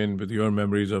 weigh in with your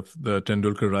memories of the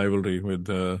Tendulkar rivalry with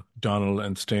Donald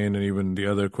and Steyn and even the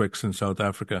other quicks in South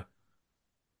Africa.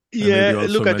 And maybe Yeah,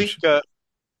 also look, I think, mention.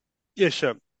 yeah,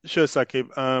 sure, Saqib.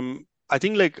 I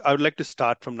think I would like to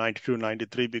start from 92,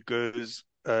 93 because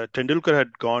Tendulkar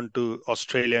had gone to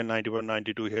Australia in 91,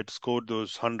 92. He had scored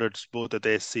those hundreds both at the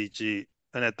SCG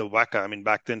and at the WACA. I mean,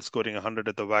 back then scoring 100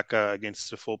 at the WACA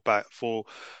against a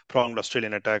four-pronged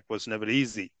Australian attack was never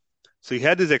easy. So he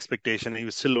had this expectation. He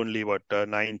was still only,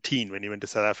 19 when he went to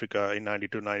South Africa in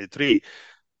 92, 93.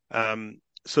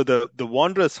 So the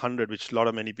Wanderers 100, which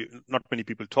not many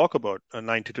people talk about,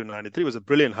 92, 93, was a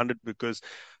brilliant 100 because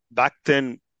back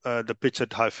then the pitch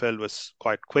at Highfield was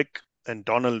quite quick, and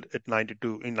Donald at 92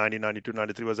 in 1992,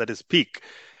 93 was at his peak.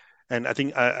 And I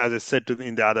think, as I said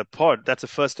in the other pod, that's the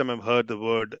first time I've heard the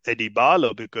word Eddie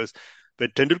Barlow, because when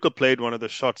Tendulkar played one of the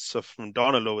shots from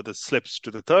Donald over the slips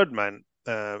to the third man,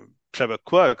 Trevor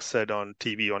Quirk said on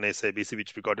TV on SABC,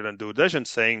 which we got it on Doordarshan,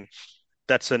 saying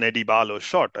that's an Eddie Barlow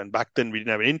shot. And back then we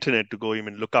didn't have an internet to go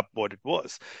even look up what it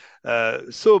was.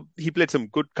 So he played some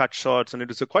good cut shots, and it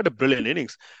was quite a brilliant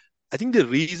innings. I think the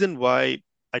reason why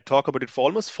I talk about it for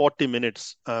almost 40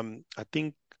 minutes, I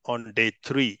think on day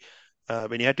 3,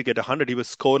 when he had to get 100, he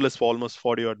was scoreless for almost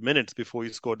 40 odd minutes before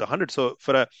he scored the 100. So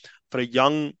for a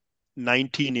young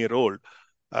 19-year-old,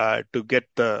 to get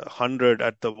the 100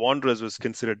 at the Wanderers was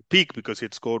considered peak because he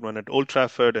had scored one at Old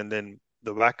Trafford and then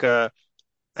the WACA,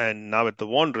 and now at the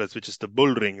Wanderers, which is the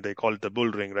Bull Ring. They call it the Bull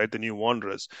Ring, right? The new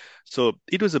Wanderers. So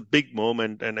it was a big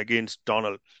moment and against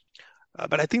Donald.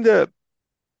 But I think the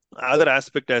other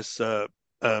aspect, as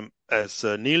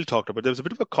Neil talked about, there was a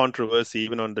bit of a controversy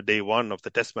even on the day 1 of the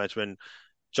Test match when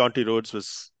Jonty Rhodes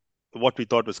was what we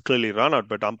thought was clearly run out,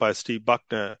 but umpire Steve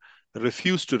Buckner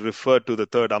refused to refer to the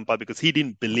third umpire because he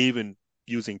didn't believe in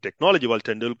using technology, while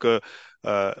Tendulkar,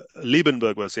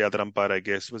 Liebenberg was the other umpire, I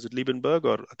guess. Was it Liebenberg,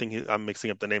 or I think I'm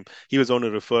mixing up the name. He was only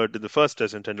referred to the first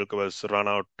Test, and Tendulkar was run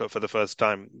out for the first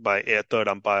time by a third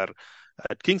umpire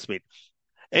at Kingsmead.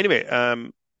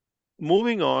 Anyway,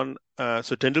 moving on.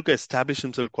 So Tendulkar established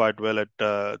himself quite well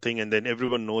at thing, and then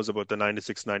everyone knows about the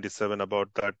 96-97, about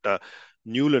that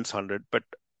Newlands 100. But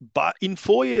in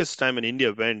 4 years' time, when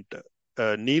India went,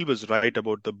 Neil was right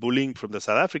about the bullying from the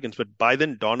South Africans. But by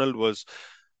then, Donald was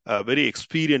a very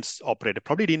experienced operator.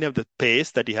 Probably didn't have the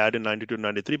pace that he had in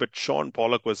 92-93, but Sean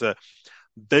Pollock was a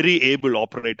very able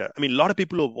operator. I mean, a lot of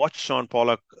people who watched Sean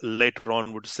Pollock later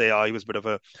on would say, he was a bit of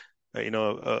a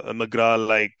McGrath,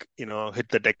 like, hit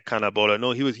the deck kind of bowler.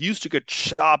 No, he was used to get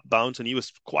sharp bounce, and he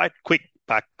was quite quick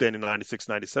back then in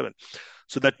 96-97.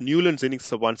 So that Newlands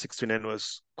innings of 169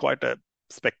 was quite a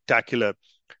spectacular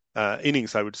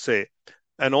innings, I would say.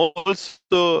 And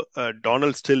also,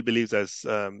 Donald still believes, as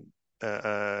in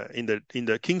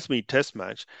the Kingsmead Test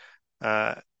match,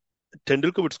 uh,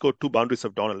 Tendulkar would score two boundaries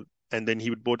of Donald, and then he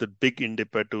would bowl a big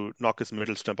in-dipper to knock his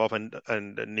middle stump off. And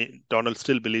Donald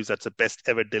still believes that's the best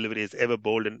ever delivery he's ever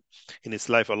bowled in his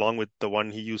life, along with the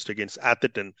one he used against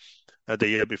Atherton the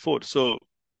year before. So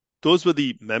those were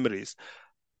the memories.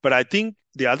 But I think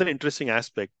the other interesting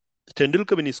aspect,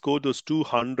 Tendulkar, when he scored those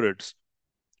 200s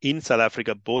in South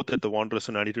Africa, both at the Wanderers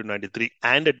in 92-93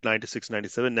 and at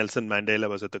 96-97, Nelson Mandela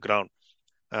was at the ground.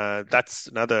 That's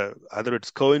another, either it's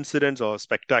coincidence or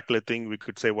spectacular thing. We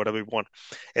could say whatever we want.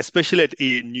 Especially at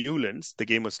Newlands, the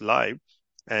game was live,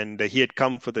 and he had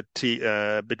come for the tea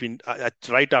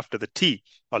right after the tea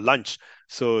or lunch.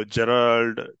 So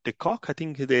Gerald de Kock, I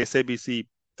think the SABC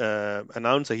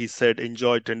announcer, he said,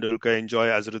 "Enjoy Tendulkar, enjoy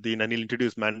Azharuddin," and he'll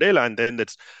introduce Mandela, and then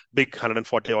that's big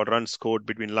 140 odd runs scored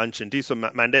between lunch and tea. So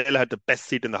Mandela had the best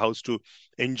seat in the house to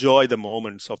enjoy the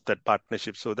moments of that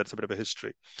partnership. So that's a bit of a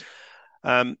history.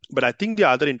 But I think the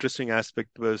other interesting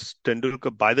aspect was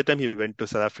Tendulkar, by the time he went to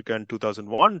South Africa in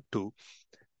 2001,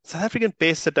 South African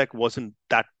pace attack wasn't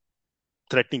that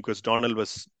threatening because Donald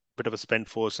was a bit of a spent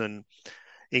force and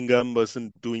Ingham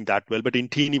wasn't doing that well. But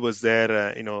Intini was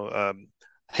there,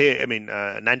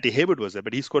 Nanti Hayward was there,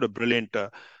 but he scored a brilliant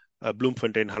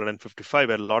Bloemfontein 155,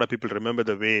 where a lot of people remember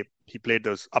the way he played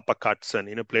those uppercuts and,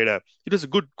 it was a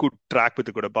good track with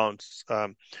a good bounce.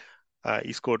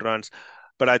 He scored runs.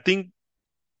 But I think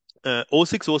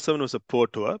 06-07 was a poor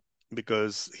tour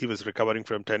because he was recovering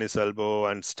from tennis elbow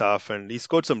and stuff, and he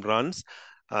scored some runs,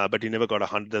 but he never got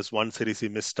 100. There's one series he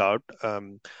missed out,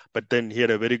 but then he had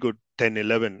a very good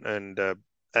 10-11. And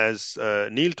as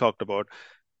Neil talked about,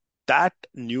 that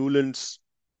Newlands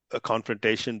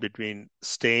confrontation between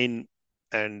Steyn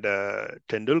and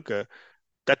Tendulkar,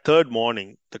 that third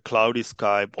morning, the cloudy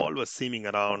sky, ball was seaming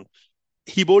around.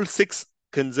 He bowled 6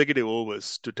 consecutive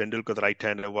overs to Tendulkar, the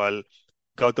right-hander, while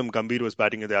Gautam Gambhir was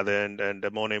batting at the other end, and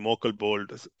Mone Mokal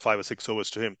bowled 5 or 6 overs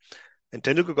to him. And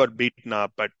Tendulkar got beaten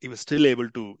up, but he was still able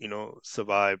to,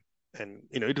 survive. And,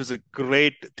 it was a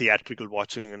great theatrical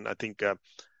watching. And I think,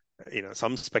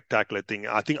 some spectacular thing.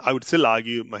 I think I would still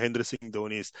argue Mahendra Singh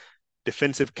Dhoni's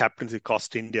defensive captaincy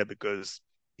cost India because,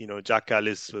 Jack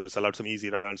Callis was allowed some easy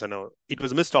runs. I know it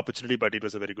was a missed opportunity, but it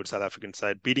was a very good South African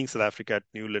side. Beating South Africa at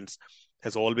Newlands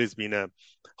has always been a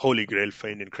holy grail for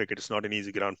Indian cricket. It's not an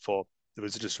easy ground for the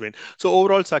visitors to win. So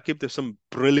overall, Sakib, there's some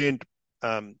brilliant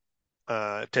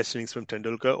test innings from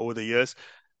Tendulkar over the years.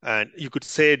 And you could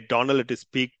say Donald at his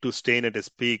peak to Steyn at his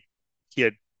peak, he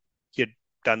had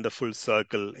done the full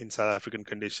circle in South African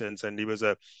conditions, and he was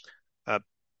a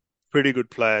pretty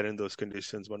good player in those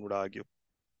conditions, one would argue.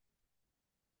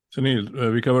 So Neil,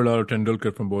 we covered a lot of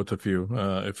Tendulkar from both of you.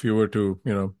 If you were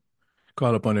to,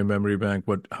 call upon your memory bank,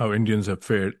 how Indians have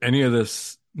fared, any other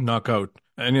standout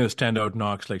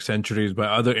knocks like centuries by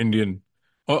other Indian,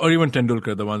 or even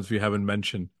Tendulkar, the ones we haven't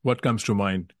mentioned, what comes to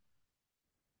mind?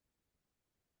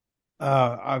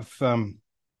 I've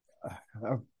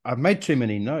made too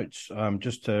many notes.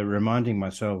 Just reminding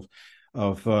myself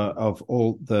of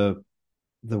all the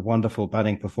wonderful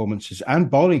batting performances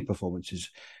and bowling performances.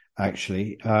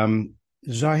 Actually,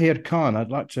 Zahir Khan, I'd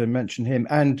like to mention him,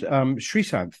 and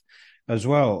Srisanth as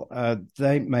well.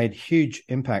 They made huge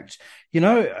impacts.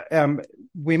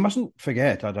 We mustn't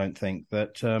forget, I don't think,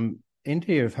 that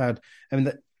India have had. I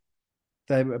mean,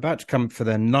 they're about to come for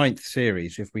their 9th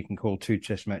series, if we can call 2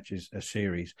 Test matches a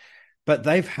series. But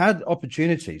they've had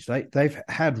opportunities. They've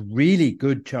had really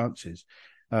good chances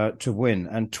to win,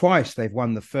 and twice they've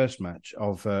won the first match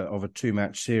of a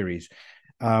 2-match series.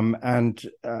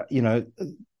 The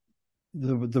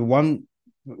one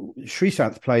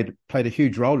Srisanth played a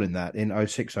huge role in that in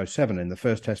 06-07 in the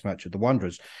first Test match at the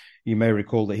Wanderers. You may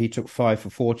recall that he took 5 for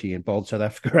 40 and bowled South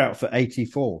Africa out for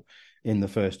 84 in the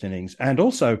first innings, and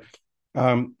also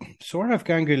Sourav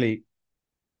Ganguly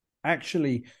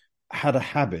actually had a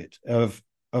habit of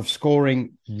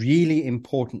scoring really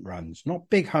important runs, not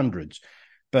big hundreds,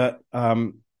 But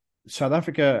South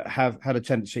Africa have had a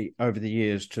tendency over the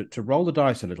years to roll the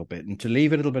dice a little bit and to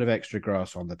leave a little bit of extra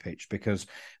grass on the pitch because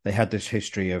they had this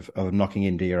history of knocking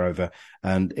India over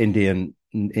and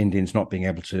Indians not being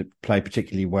able to play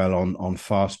particularly well on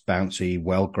fast, bouncy,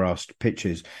 well-grassed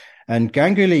pitches. And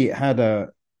Ganguly had a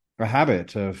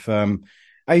habit of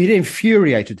he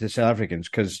infuriated the South Africans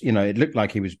because it looked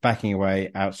like he was backing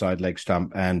away outside leg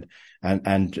stump and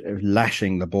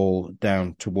lashing the ball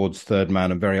down towards third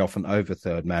man and very often over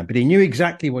third man. But he knew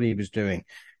exactly what he was doing,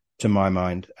 to my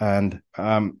mind, and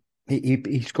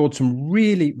he scored some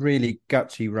really, really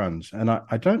gutsy runs. And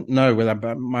I don't know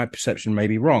whether my perception may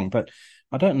be wrong, but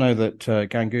I don't know that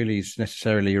Ganguly's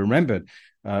necessarily remembered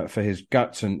for his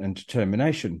guts and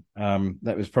determination.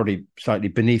 That was probably slightly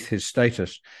beneath his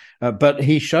status. But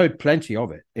he showed plenty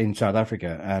of it in South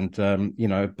Africa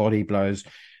and, body blows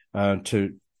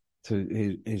to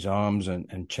his arms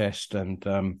and chest.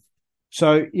 And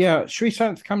so, yeah,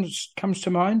 Sreesanth comes to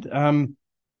mind.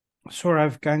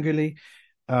 Sourav Ganguly.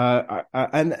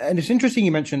 And it's interesting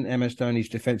you mentioned MS Dhoni's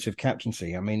defensive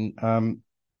captaincy. I mean,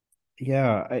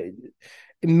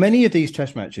 in many of these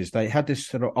test matches, they had this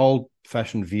sort of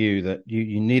old-fashioned view that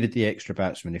you needed the extra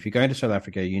batsman. If you're going to South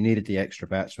Africa, you needed the extra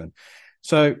batsman.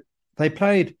 So they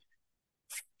played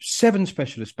 7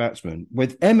 specialist batsmen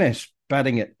with MS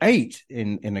batting at 8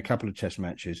 in a couple of test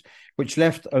matches, which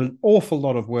left an awful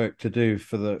lot of work to do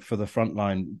for the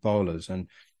frontline bowlers. And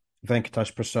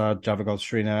Venkatesh Prasad, Javagal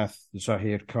Srinath,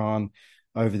 Zahir Khan,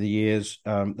 over the years,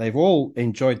 they've all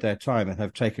enjoyed their time and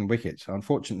have taken wickets.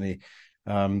 Unfortunately,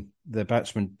 the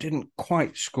batsmen didn't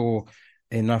quite score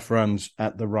enough runs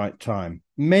at the right time.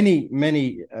 Many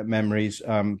memories,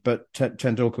 but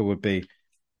Tendulkar would be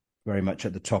very much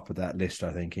at the top of that list,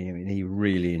 I think. He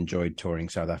really enjoyed touring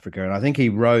South Africa, and I think he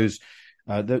rose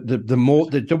the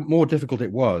more difficult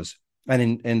it was.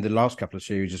 And in the last couple of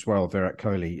series as well, Virat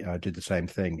Kohli did the same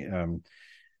thing.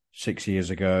 6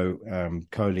 years ago,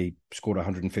 Kohli scored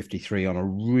 153 on a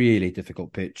really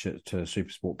difficult pitch at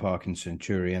Supersport Park in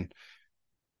Centurion.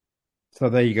 So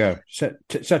there you go.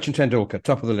 Sachin Tendulkar,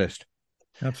 top of the list.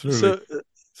 Absolutely.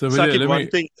 So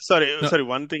Sakib,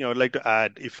 one thing I would like to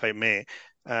add, if I may.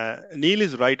 Neil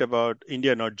is right about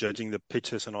India not judging the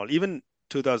pitches and all. Even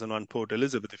 2001 Port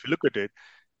Elizabeth, if you look at it,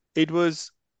 it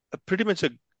was pretty much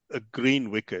a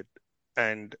green wicket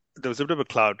and there was a bit of a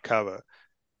cloud cover.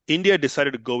 India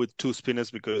decided to go with 2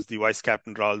 spinners because the vice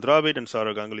captain Rahul Dravid and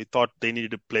Sourav Ganguly thought they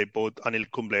needed to play both Anil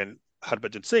Kumble and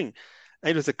Harbhajan Singh.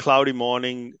 And it was a cloudy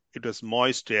morning. It was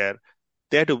moist air.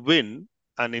 They had to win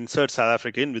and insert South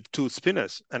Africa in with 2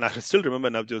 spinners. And I still remember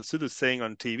Navjot Sidhu saying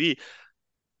on TV,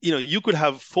 you could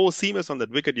have 4 seamers on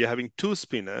that wicket. You're having 2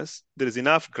 spinners. There is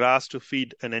enough grass to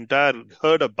feed an entire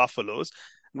herd of buffaloes.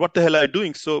 What the hell are you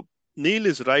doing? So Neil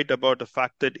is right about the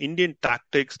fact that Indian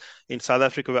tactics in South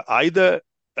Africa were either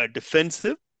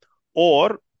defensive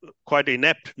or quite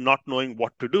inept, not knowing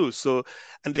what to do. So,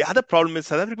 and the other problem is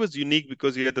South Africa was unique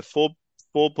because you had the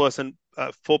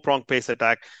four-prong pace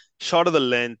attack, short of the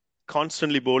length,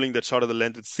 constantly bowling that short of the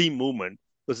length with seam movement.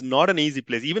 Was not an easy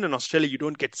place. Even in Australia, you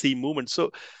don't get seam movement.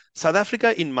 So South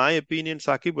Africa, in my opinion,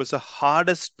 Sakib, was the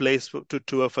hardest place to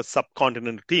tour for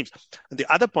subcontinental teams. And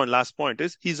the other point, last point,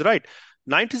 is he's right.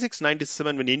 96,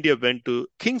 97, when India went to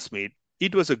Kingsmead,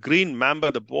 it was a green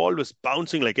mamba. The ball was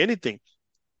bouncing like anything.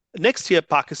 Next year,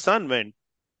 Pakistan went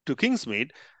to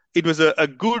Kingsmead. It was a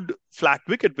good flat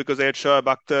wicket because they had Shoaib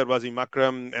Akhtar, Wasim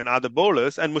Akram, and other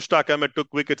bowlers, and Mushtaq Ahmed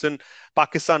took wickets and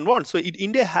Pakistan won. So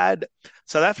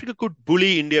South Africa could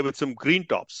bully India with some green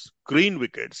tops, green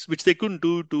wickets, which they couldn't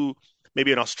do to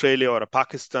maybe an Australia or a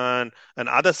Pakistan and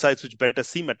other sides which better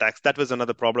seam attacks. That was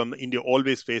another problem India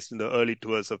always faced in the early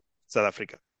tours of South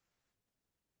Africa.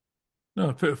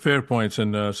 No, fair points.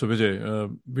 And so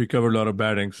Vijay, we covered a lot of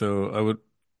batting, so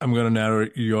I'm going to narrow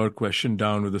your question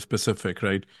down with a specific,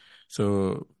 right?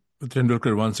 So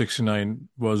Tendulkar 169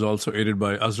 was also aided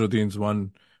by Azharuddin's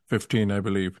 115, I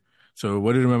believe. So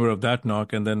what do you remember of that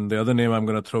knock? And then the other name I'm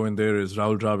going to throw in there is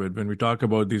Rahul Dravid. When we talk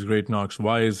about these great knocks,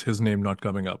 why is his name not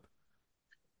coming up?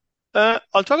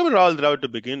 I'll talk about Rahul Dravid to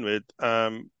begin with.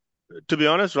 To be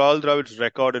honest, Rahul Dravid's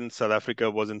record in South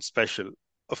Africa wasn't special.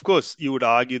 Of course, you would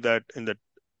argue that in the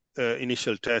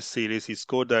initial test series, he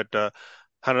scored that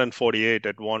 148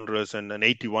 at Wanderers and an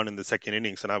 81 in the second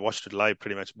innings. And I watched it live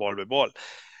pretty much ball by ball.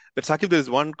 But Sakib,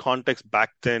 there's one context back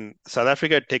then. South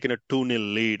Africa had taken a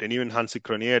 2-0 lead. And even Hansi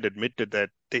Cronje had admitted that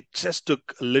they just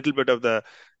took a little bit of the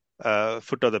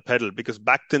foot of the pedal. Because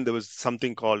back then there was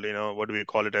something called, what do we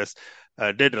call it as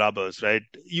dead rubbers, right?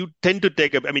 You tend to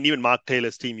take up. I mean, even Mark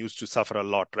Taylor's team used to suffer a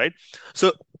lot, right?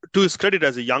 So, to his credit,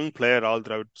 as a young player, Rahul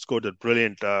Dravid scored a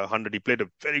brilliant 100. He played a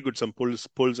very good some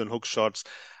pulls and hook shots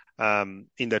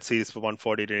in that series for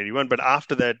 140 to 81. But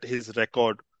after that, his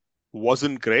record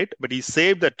wasn't great. But he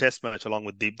saved that Test match along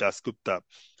with Deep Das Gupta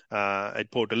at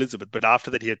Port Elizabeth. But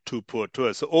after that, he had two poor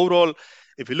tours. So overall,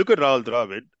 if you look at Rahul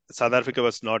Dravid, South Africa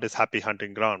was not his happy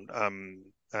hunting ground.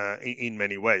 In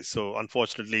many ways. So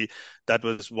unfortunately, that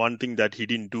was one thing that he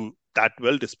didn't do that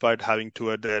well, despite having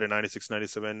toured there in 96,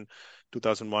 97,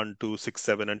 2001, 2, 6,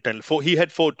 7, and 10. He had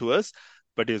four tours,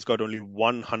 but he's got only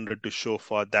 100 to show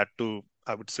for that too,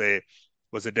 I would say,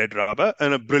 was a dead rubber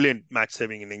and a brilliant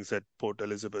match-saving innings at Port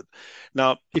Elizabeth.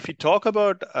 Now, if you talk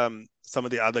about some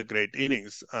of the other great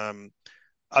innings,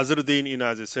 Azharuddin,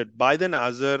 as I said, by then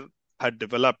Azhar had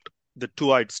developed the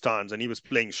two-eyed stance and he was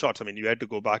playing shots. I mean, you had to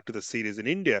go back to the series in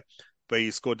India where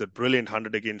he scored the brilliant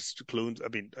 100 against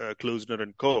Klusner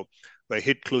and co, where he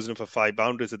hit Klusner for 5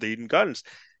 boundaries at the Eden Gardens.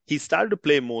 He started to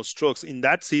play more strokes. In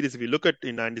that series, if you look at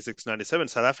in 96, 97,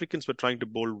 South Africans were trying to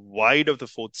bowl wide of the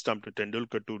fourth stump to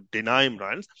Tendulkar to deny him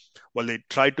runs, while they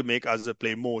tried to make Azhar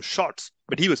play more shots.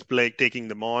 But he was taking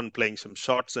them on, playing some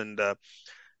shots, and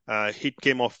he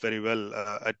came off very well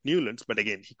at Newlands. But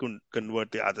again, he couldn't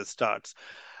convert the other starts.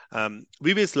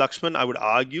 VVS Lakshman, I would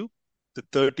argue, the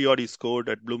 30-odd he scored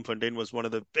at Bloemfontein was one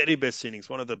of the very best innings,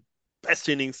 one of the best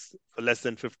innings for less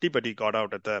than 50, but he got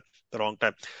out at the wrong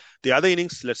time. The other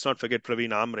innings, let's not forget Praveen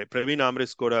Amre. Praveen Amre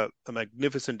scored a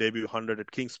magnificent debut 100 at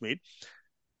Kingsmead.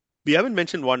 We haven't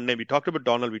mentioned one name. We talked about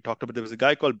Donald. There was a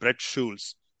guy called Brett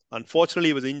Schulz.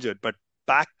 Unfortunately, he was injured, but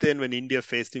back then when India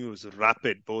faced him, it was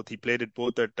rapid. He played it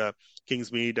both at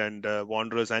Kingsmead and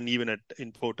Wanderers and even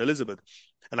in Port Elizabeth.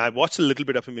 And I watched a little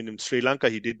bit of him in Sri Lanka.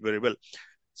 He did very well.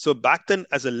 So back then,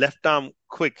 as a left-arm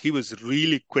quick, he was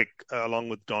really quick along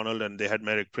with Donald, and they had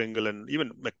Merrick Pringle, and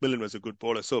even Macmillan was a good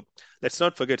bowler. So let's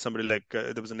not forget somebody like,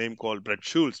 there was a name called Brett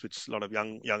Schulz, which a lot of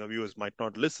younger viewers might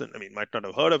not might not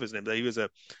have heard of his name. But he was an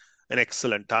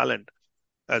excellent talent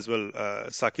as well,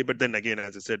 Saki. But then again,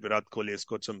 as I said, Virat Kohli has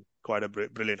scored some quite a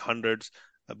brilliant hundreds,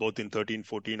 both in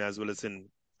 13-14 as well as in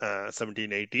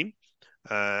 17-18.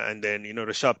 And then,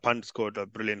 Rishabh Pant scored a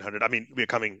brilliant 100. I mean, we're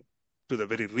coming to the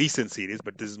very recent series,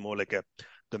 but this is more like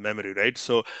the memory, right?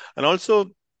 So, and also,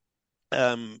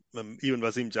 even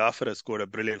Wasim Jafar has scored a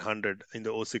brilliant 100 in the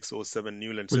 06-07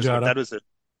 Newlands. That was it.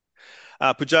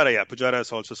 Pujara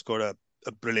has also scored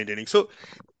a brilliant inning. So,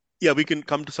 yeah, we can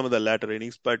come to some of the latter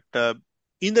innings, but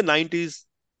in the 90s,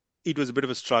 it was a bit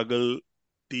of a struggle.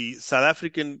 The South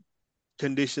African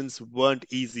conditions weren't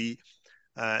easy.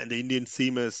 And the Indian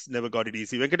seamers never got it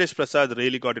easy. Venkatesh Prasad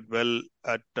really got it well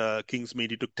at Kingsmead.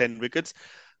 He took 10 wickets,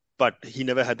 but he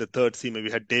never had the third seamer.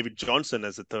 We had David Johnson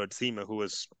as the third seamer, who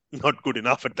was not good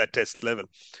enough at that test level.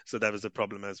 So that was a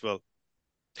problem as well.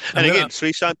 And again,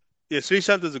 Srishant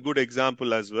is a good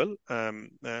example as well,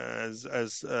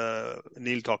 as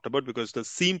Neil talked about, because the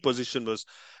seam position was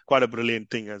quite a brilliant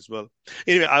thing as well.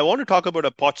 Anyway, I want to talk about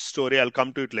a Poch story. I'll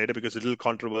come to it later because it's a little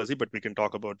controversy, but we can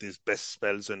talk about these best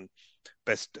spells and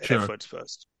best efforts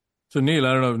first. So, Neil,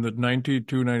 I don't know, in the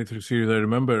 92-93 series, I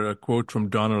remember a quote from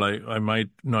Donald. I might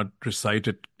not recite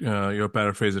it, your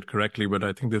paraphrase it correctly, but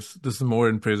I think this is more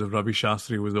in praise of Ravi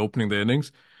Shastri, who was opening the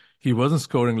innings. He wasn't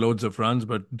scoring loads of runs,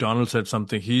 but Donald said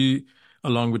something. He,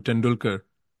 along with Tendulkar,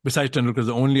 besides Tendulkar, is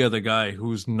the only other guy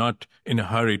who's not in a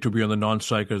hurry to be on the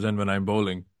non-strikers end when I'm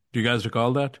bowling. Do you guys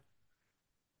recall that?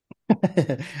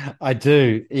 I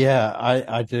do. Yeah,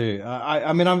 I do.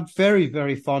 I mean, I'm very,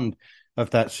 very fond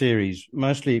of that series,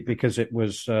 mostly because it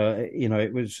was,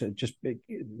 it was just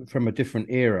from a different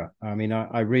era. I mean,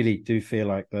 I really do feel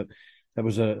like that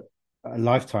was a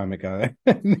lifetime ago.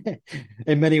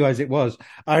 In many ways, it was.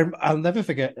 I'll never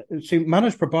forget. See,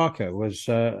 Manoj Prabhakar was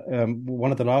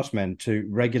one of the last men to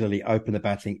regularly open the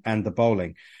batting and the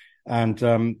bowling,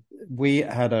 and we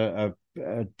had a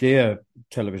dear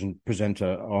television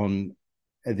presenter on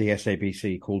the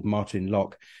SABC called Martin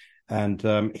Locke, and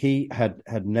he had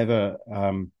never.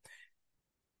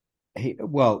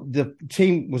 The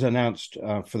team was announced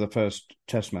for the first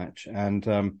Test match,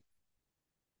 and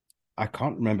I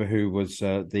can't remember who was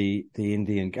the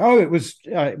Indian. Oh, it was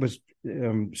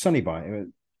Sunny Bai.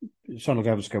 Sonal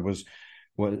Gavaskar was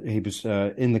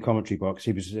in the commentary box.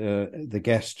 He was the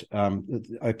guest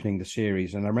opening the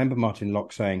series, and I remember Martin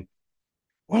Locke saying,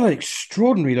 "What an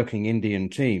extraordinary looking Indian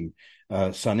team,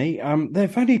 Sonny. They're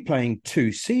only playing two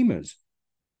seamers."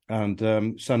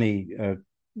 And Sonny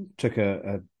took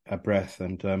a breath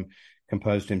and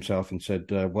composed himself and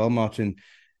said, "Well, Martin,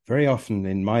 very often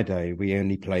in my day, we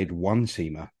only played one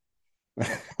seamer."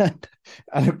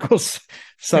 And of course,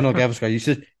 Sunil Gavaskar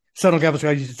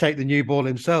used to take the new ball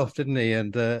himself, didn't he?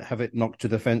 And have it knocked to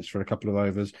the fence for a couple of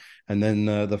overs, and then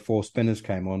the four spinners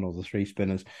came on, or the three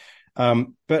spinners.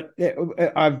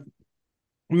 I've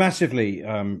massively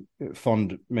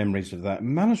fond memories of that.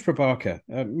 Manus Prabhakar,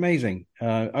 amazing,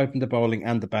 opened the bowling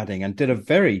and the batting, and did a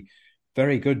very,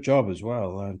 very good job as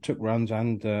well. Took runs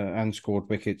and scored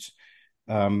wickets.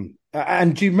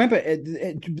 And do you remember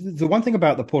the one thing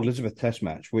about the Port Elizabeth Test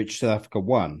match, which South Africa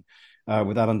won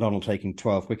with Alan Donald taking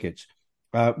 12 wickets,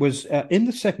 was in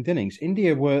the second innings,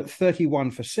 India were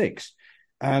 31 for 6,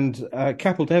 and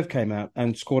Kapil Dev came out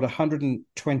and scored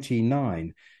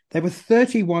 129. They were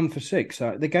 31 for 6.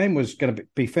 The game was going to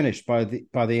be finished by the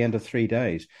end of 3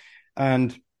 days.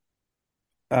 And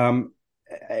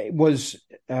it was,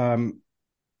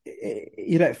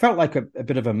 it felt like a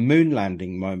bit of a moon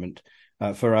landing moment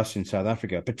for us in South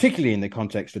Africa, particularly in the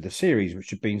context of the series,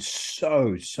 which had been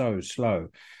so slow.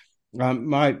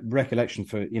 My recollection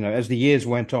for, as the years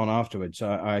went on afterwards,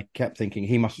 I kept thinking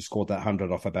he must have scored that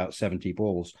 100 off about 70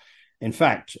 balls. In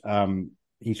fact,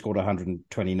 he scored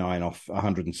 129 off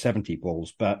 170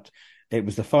 balls, but it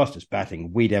was the fastest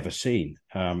batting we'd ever seen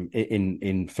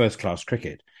in first-class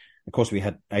cricket. Of course, we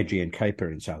had Adrian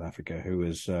Caper in South Africa, who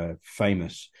was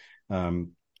famous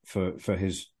for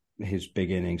his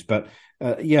big innings. But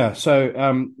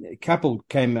so Kapil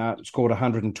came out, scored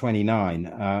 129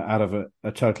 out of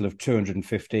a total of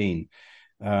 215,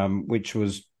 which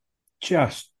was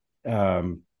just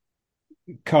cartoon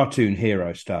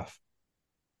hero stuff.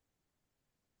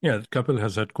 Yeah, Kapil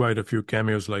has had quite a few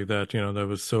cameos like that. That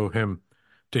was so him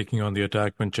taking on the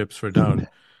attack when chips were down.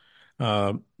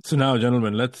 So now,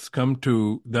 gentlemen, let's come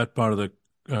to that part of the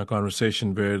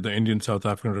conversation where the Indian-South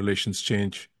African relations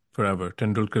change forever.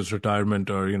 Tendulkar's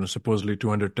retirement, or supposedly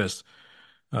 200 tests,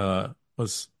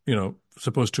 was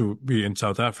supposed to be in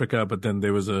South Africa, but then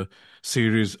there was a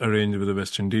series arranged with the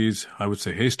West Indies. I would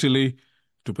say hastily,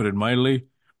 to put it mildly,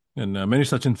 and many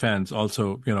Sachin fans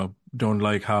also don't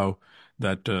like how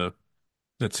that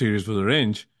series was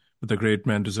arranged. But the great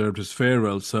man deserved his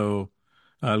farewell. So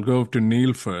I'll go to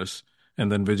Neil first,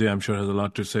 and then Vijay, I'm sure, has a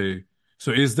lot to say.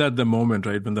 So is that the moment,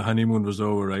 right, when the honeymoon was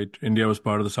over, right? India was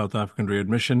part of the South African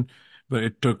readmission, but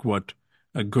it took, what,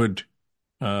 a good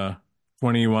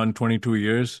 21, 22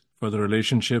 years for the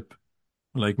relationship,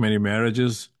 like many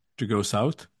marriages, to go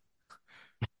south?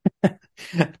 Look,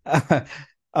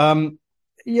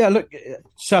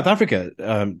 South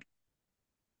Africa,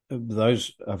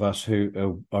 those of us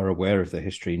who are aware of the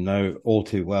history know all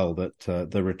too well that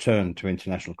the return to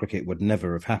international cricket would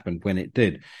never have happened when it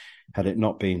did, had it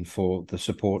not been for the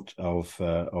support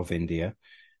of India.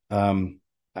 I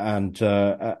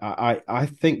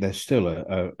think there's still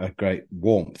a great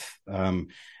warmth.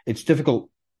 It's difficult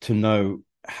to know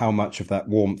how much of that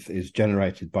warmth is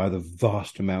generated by the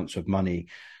vast amounts of money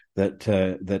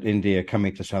that India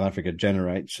coming to South Africa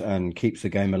generates and keeps the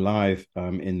game alive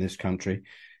in this country.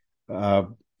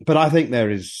 But I think there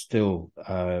is still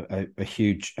a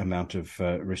huge amount of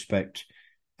respect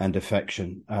and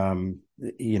affection.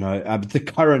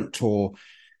 The current tour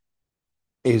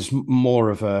is more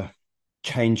of a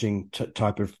changing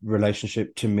type of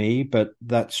relationship to me, but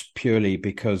that's purely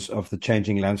because of the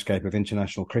changing landscape of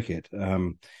international cricket.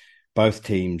 Both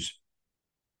teams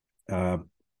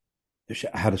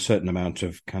had a certain amount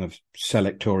of kind of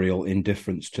selectorial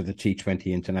indifference to the T20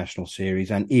 international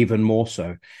series, and even more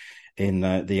so in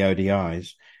the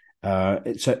ODIs.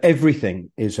 So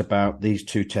everything is about these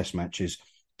two test matches.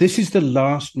 This is the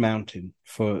last mountain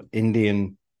for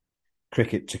Indian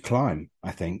cricket to climb,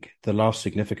 I think, the last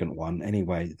significant one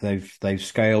anyway. They've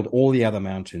scaled all the other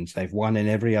mountains. They've won in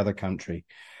every other country.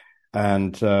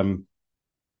 And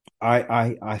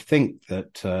I think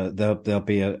that there'll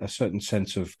be a certain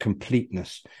sense of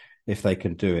completeness if they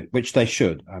can do it, which they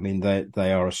should. I mean,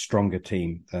 they are a stronger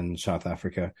team than South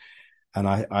Africa. And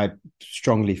I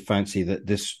strongly fancy that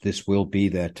this will be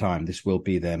their time. This will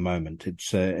be their moment.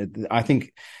 I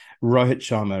think Rohit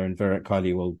Sharma and Virat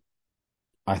Kohli will,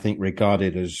 I think,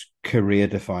 regarded as career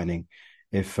defining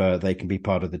if they can be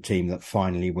part of the team that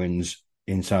finally wins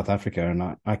in South Africa.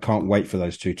 And I can't wait for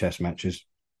those two test matches.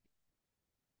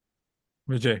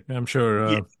 Vijay, I'm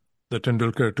sure the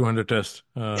Tendulkar 200 test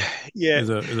is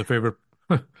a favorite.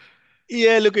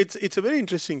 Yeah, look, it's a very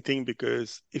interesting thing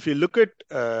because if you look at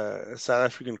South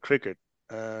African cricket,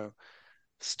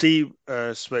 Steve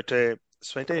Swete,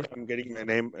 if I'm getting my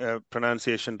name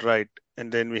pronunciation right,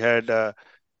 and then we had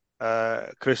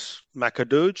Chris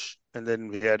McAdooch, and then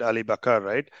we had Ali Bakar,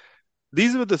 right?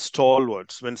 These were the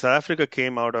stalwarts. When South Africa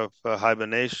came out of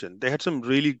hibernation, they had some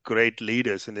really great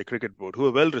leaders in the cricket board who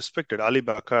were well respected. Ali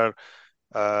Bakar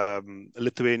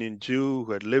Lithuanian Jew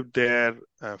who had lived there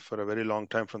for a very long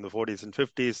time from the 40s and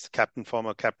 50s,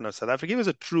 former captain of South Africa. He was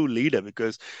a true leader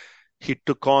because he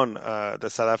took on the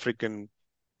South African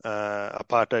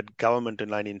apartheid government in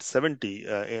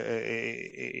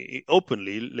 1970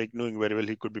 openly, like knowing very well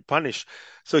he could be punished.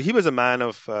 So he was a man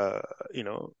of,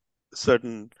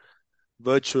 certain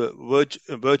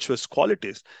virtuous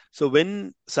qualities. So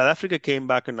when South Africa came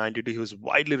back in 92, he was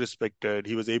widely respected.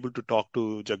 He was able to talk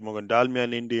to Jagmohan Dalmia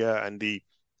in India and the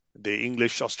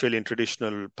English Australian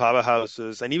traditional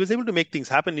powerhouses, and he was able to make things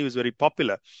happen. He was very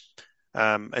popular.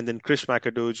 And then Chris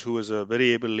Macadooch, who was a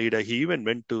very able leader, he even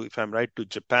went to, if I'm right, to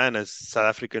Japan as South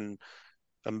African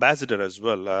ambassador as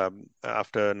well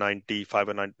after 95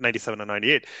 or 97 or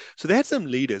 98. So they had some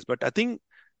leaders, but I think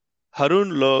Harun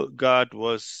Logart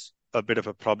was a bit of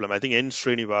a problem. I think N.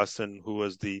 Srinivasan, who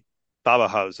was the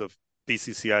powerhouse of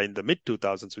BCCI in the mid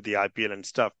 2000s with the IPL and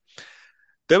stuff,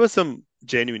 there were some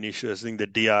genuine issues. I think the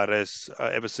DRS,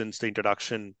 ever since the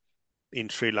introduction in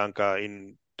Sri Lanka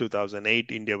in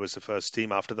 2008, India was the first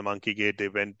team. After the Monkey Gate, they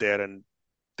went there and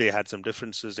they had some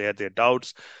differences. They had their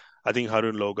doubts. I think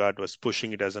Harun Logart was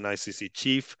pushing it as an ICC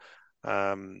chief,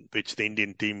 which the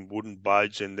Indian team wouldn't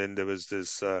budge. And then there was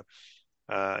this,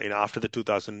 after the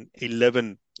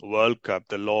 2011 World Cup,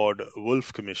 the Lord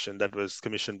Wolf Commission that was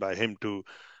commissioned by him to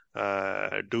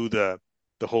do the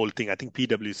whole thing. I think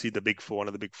PwC, the big four, one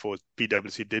of the big four,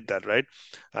 PwC did that, right?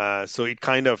 So it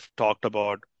kind of talked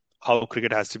about how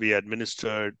cricket has to be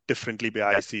administered differently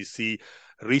by ICC,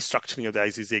 restructuring of the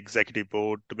ICC executive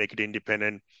board to make it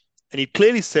independent. And he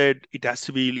clearly said it has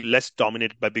to be less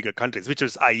dominated by bigger countries, which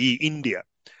is i.e. India.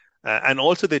 And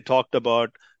also they talked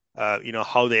about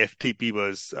how the FTP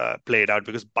was played out,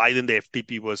 because by then the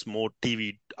FTP was more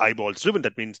TV eyeballs driven.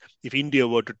 That means if India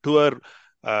were to tour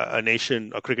a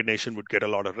cricket nation would get a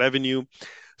lot of revenue.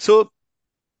 So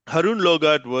Harun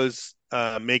Logart was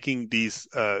making these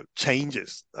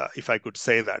changes, if I could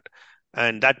say that,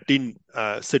 and that didn't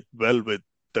sit well with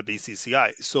the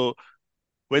BCCI. So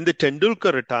when the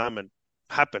Tendulkar retirement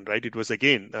happened, right, it was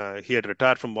again, he had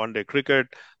retired from one-day cricket.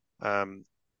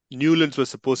 Newlands was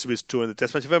supposed to be his 200th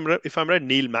Test match. If I'm right,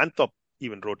 Neil Manthorp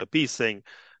even wrote a piece saying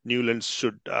Newlands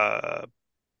should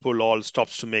pull all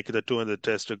stops to make the 200th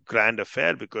Test a grand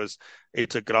affair because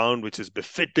it's a ground which is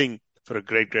befitting for a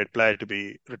great player to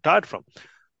be retired from.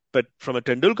 But from a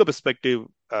Tendulkar perspective,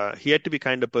 he had to be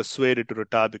kind of persuaded to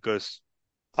retire because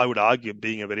I would argue,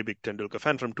 being a very big Tendulkar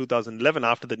fan, from 2011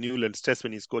 after the Newlands Test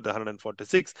when he scored the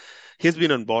 146, he's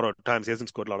been on borrowed times. He hasn't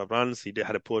scored a lot of runs. He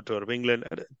had a poor tour of England,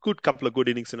 had a couple of good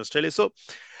innings in Australia. So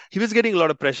he was getting a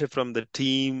lot of pressure from the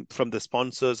team, from the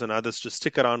sponsors and others to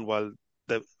stick around while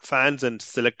the fans and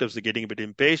selectives are getting a bit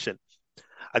impatient.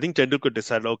 I think Tendulkar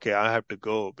decided, okay, I have to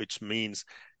go, which means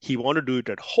he wanted to do it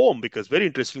at home because, very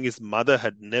interesting, his mother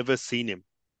had never seen him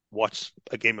watch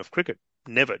a game of cricket.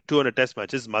 Never. 200 Test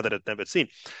matches, his mother had never seen.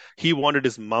 He wanted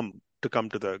his mum to come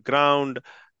to the ground.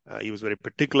 He was very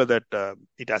particular that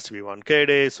it has to be 1K a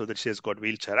day so that she has got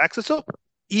wheelchair access. So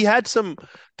he had some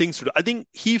things to do. I think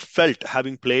he felt,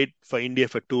 having played for India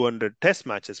for 200 Test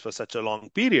matches for such a long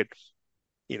period,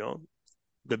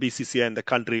 the BCCI and the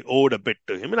country owed a bit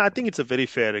to him. And I think it's a very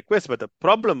fair request. But the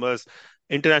problem was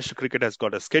international cricket has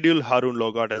got a schedule. Harun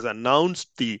Logart has announced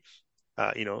the,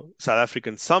 South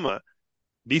African summer.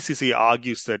 BCCI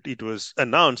argues that it was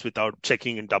announced without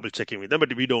checking and double checking with them,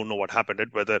 but we don't know what happened.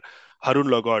 Whether Harun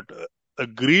Logart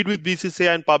agreed with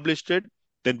BCCI and published it,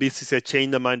 then BCCI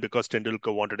changed their mind because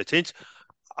Tendulkar wanted a change.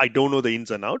 I don't know the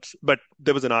ins and outs, but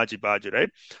there was an argy-bargy, right?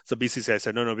 So BCCI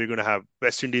said, no, we're going to have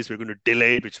West Indies, we're going to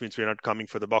delay it, which means we're not coming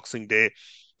for the Boxing Day,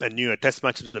 and new Test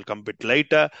matches will come a bit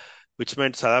later, which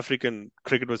meant South African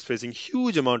cricket was facing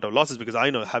huge amount of losses. Because I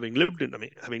know, having lived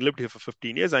here for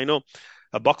 15 years, I know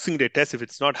a Boxing Day Test, if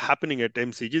it's not happening at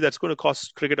MCG, that's going to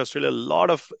cost Cricket Australia a lot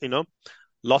of,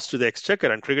 loss to the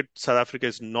exchequer. And Cricket South Africa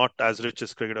is not as rich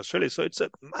as Cricket Australia, so it's a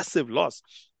massive loss.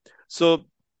 So,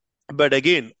 but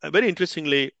again, very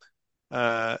interestingly,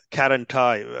 Karen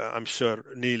Tai, I'm sure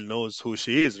Neil knows who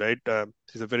she is, right?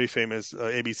 She's a very famous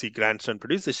ABC grandstand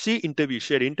producer. She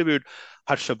had interviewed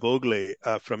Harsha Bhogle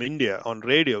from India on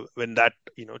radio when that,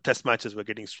 test matches were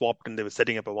getting swapped and they were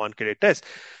setting up a 1K test.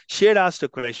 She had asked a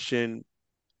question,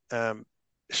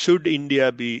 should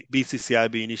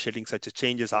BCCI be initiating such a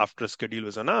changes after a schedule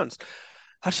was announced?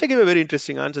 Harsha gave a very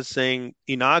interesting answer saying,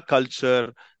 in our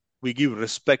culture, we give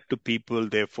respect to people.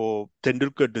 Therefore,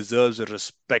 Tendulkar deserves a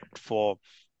respect for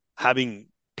having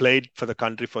played for the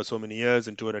country for so many years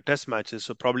in 200 Test matches.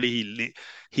 So probably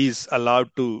he's allowed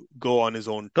to go on his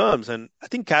own terms. And I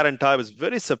think Karen Tai was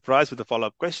very surprised with the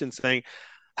follow-up question saying,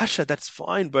 Harsha, that's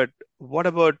fine, but what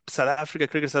about South Africa,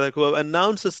 Cricket South Africa, who have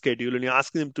announced a schedule and you're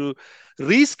asking them to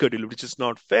reschedule, which is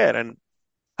not fair. And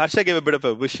Harsha gave a bit of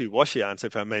a wishy-washy answer,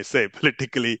 if I may say,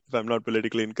 politically, if I'm not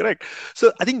politically incorrect.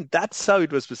 So I think that's how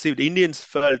it was perceived. Indians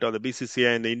felt, or the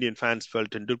BCCI and the Indian fans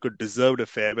felt, Tendulkar deserved a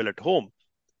farewell at home,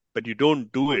 but you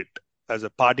don't do it as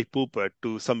a party pooper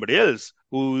to somebody else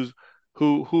who's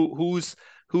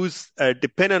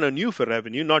dependent on you for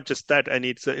revenue. Not just that, and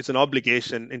it's an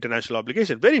obligation, international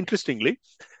obligation. Very interestingly,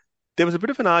 there was a bit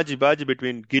of an argy-bargy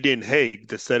between Gideon Haigh,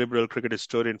 the cerebral cricket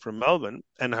historian from Melbourne,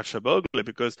 and Harsha Bhogle,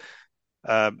 because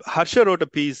Harsha wrote a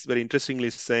piece very interestingly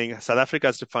saying South Africa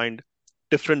has to find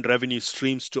different revenue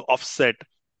streams to offset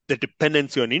the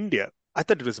dependency on India. I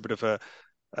thought it was a bit of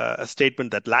a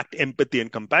statement that lacked empathy and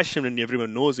compassion, and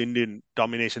everyone knows Indian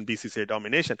domination, BCCI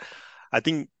domination. I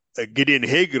think Gideon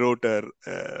Haigh wrote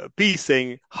a piece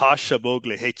saying Harsha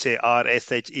Bhogle, Harsher,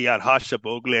 Harsha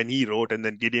Bhogle, and he wrote, and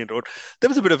then Gideon wrote. There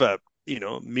was a bit of a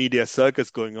media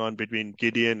circus going on between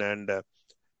Gideon and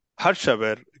Harsha,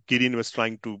 where Gideon was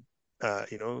trying to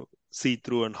see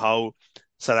through on how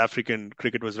South African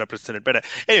cricket was represented better.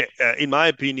 Anyway, in my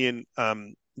opinion,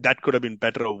 that could have been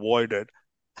better avoided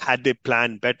had they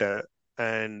planned better,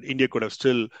 and India could have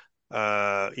still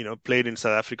played in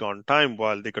South Africa on time,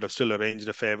 while they could have still arranged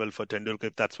a farewell for Tendulkar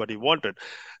if that's what he wanted.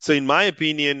 So in my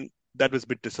opinion, that was a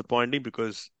bit disappointing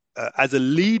because as a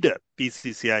leader,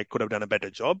 BCCI could have done a better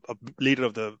job. A leader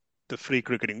of the free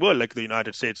cricketing world, like the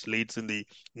United States leads in the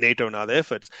NATO and other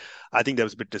efforts. I think that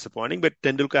was a bit disappointing, but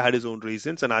Tendulkar had his own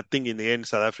reasons. And I think in the end,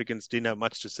 South Africans didn't have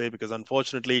much to say because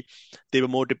unfortunately, they were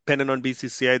more dependent on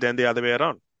BCCI than the other way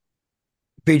around.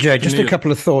 BJ, just Neil. a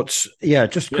couple of thoughts. Yeah,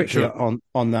 just quickly sure.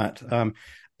 on that.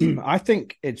 I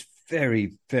think it's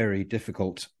very, very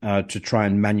difficult to try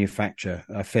and manufacture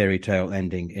a fairy tale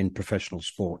ending in professional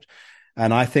sport.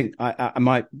 And I think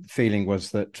my feeling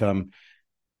was that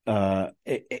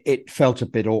it felt a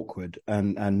bit awkward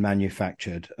and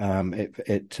manufactured. And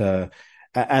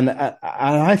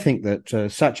I think that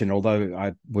Sachin, although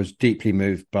I was deeply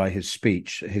moved by his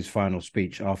final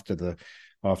speech after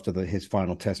his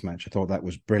final Test match, I thought that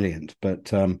was brilliant. But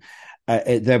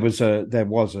there was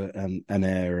an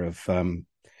air of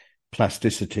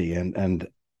plasticity and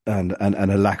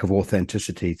a lack of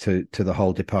authenticity to the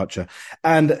whole departure,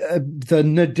 and the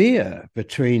nadir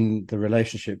between the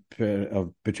relationship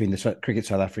between the Cricket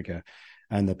South Africa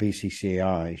and the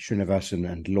BCCI,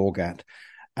 Srinivasan and Lorgat,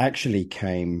 actually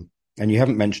came. And you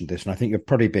haven't mentioned this, and I think you're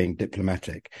probably being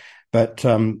diplomatic. But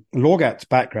Lorgat's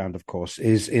background, of course,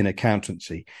 is in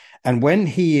accountancy. And when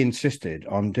he insisted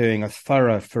on doing a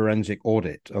thorough forensic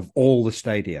audit of all the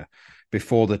stadia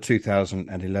before the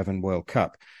 2011 World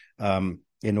Cup,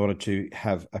 in order to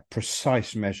have a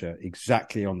precise measure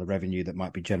exactly on the revenue that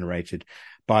might be generated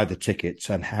by the tickets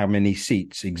and how many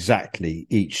seats exactly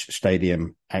each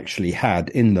stadium actually had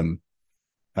in them,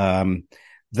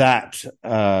 that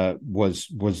was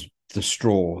the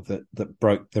straw that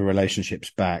broke the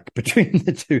relationships back between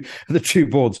the two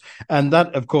boards. And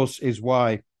that, of course, is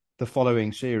why the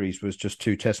following series was just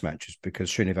 2 Test matches, because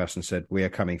Srinivasan said, we are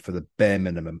coming for the bare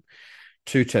minimum.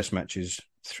 2 Test matches,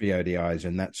 3 ODIs,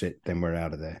 and that's it. Then we're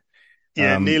out of there.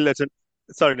 Yeah, Neil,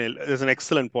 Neil, there's an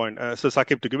excellent point. So,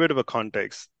 Sakib, to give a bit of a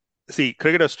context, see,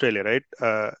 Cricket Australia, right?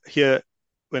 Here,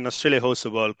 when Australia hosts a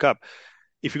World Cup,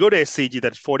 if you go to SCG,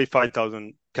 that's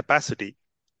 45,000 capacity.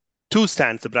 2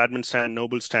 stands, the Bradman stand,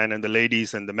 Noble stand, and the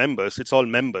ladies and the members. It's all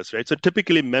members, right? So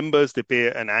typically members, they pay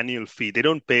an annual fee. They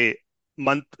don't pay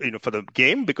month, for the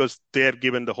game because they're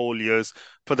given the whole years.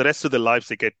 For the rest of their lives,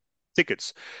 they get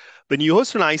tickets. When you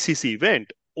host an ICC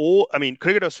event,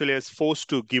 Cricket Australia is forced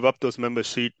to give up those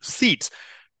membership seats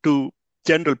to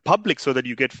general public so that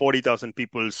you get 40,000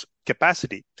 people's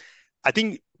capacity. I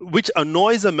think which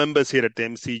annoys the members here at the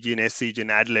MCG and SCG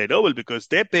and Adelaide Oval because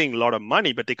they're paying a lot of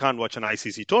money, but they can't watch an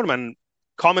ICC tournament.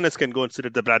 Commoners can go and sit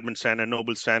at the Bradman stand and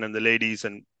Noble stand and the ladies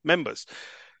and members.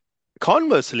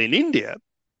 Conversely, in India,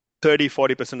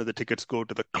 30-40% of the tickets go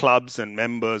to the clubs and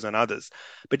members and others.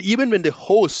 But even when they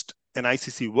host an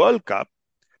ICC World Cup,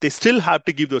 they still have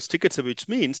to give those tickets, which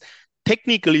means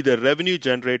technically the revenue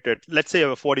generated, let's say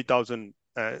a 40,000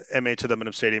 MH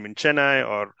Chidambaram Stadium in Chennai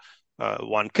or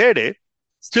Wankhede,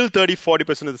 still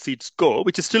 30-40% of the seats go,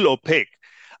 which is still opaque.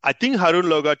 I think Harun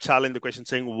Logat challenged the question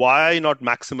saying, why not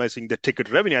maximizing the ticket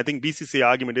revenue? I think BCCI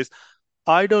argument is,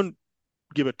 I don't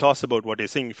give a toss about what you're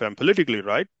saying if I'm politically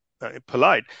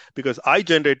polite, because I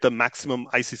generate the maximum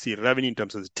ICC revenue in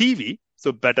terms of the TV,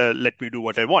 so better let me do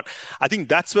what I want. I think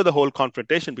that's where the whole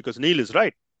confrontation, because Neil is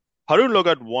right. Harun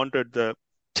Logat wanted the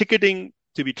ticketing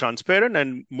to be transparent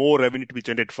and more revenue to be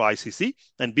generated for ICC.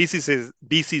 And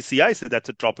BCCI says that's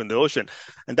a drop in the ocean.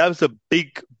 And that was a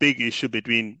big, big issue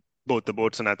between both the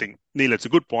boards. And I think, Neil, it's a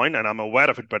good point, and I'm aware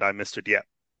of it, but I missed it. Yeah.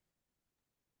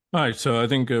 All right, so I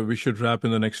think we should wrap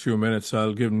in the next few minutes.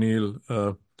 I'll give Neil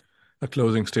a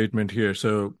closing statement here.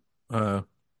 So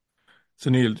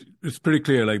Neil, it's pretty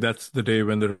clear, like that's the day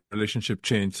when the relationship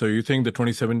changed. So you think the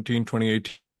 2017,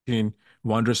 2018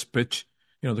 Wanderers pitch,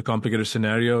 the complicated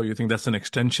scenario, you think that's an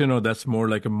extension or that's more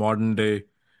like a modern day,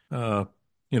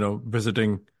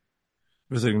 visiting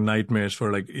nightmares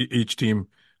for like each team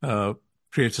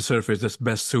creates a surface that's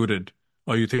best suited,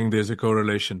 or you think there's a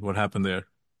correlation? What happened there?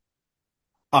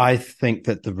 I think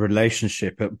that the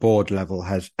relationship at board level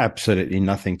has absolutely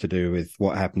nothing to do with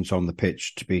what happens on the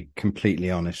pitch, to be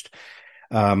completely honest.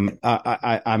 I mean,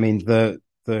 the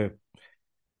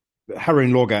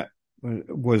Harun Lorgat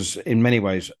was in many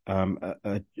ways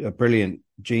a brilliant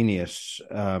genius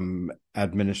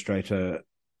administrator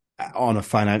on a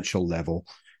financial level,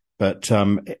 but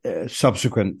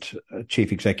subsequent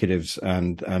chief executives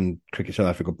and Cricket South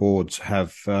Africa boards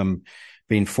have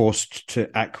been forced to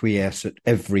acquiesce at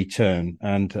every turn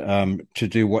and to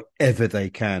do whatever they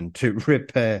can to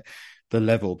repair the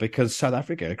level, because South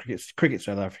Africa, cricket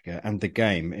South Africa and the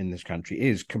game in this country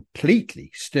is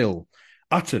completely still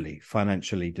utterly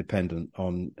financially dependent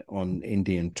on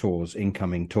Indian tours,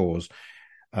 incoming tours.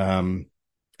 And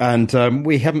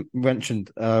we haven't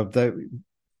mentioned I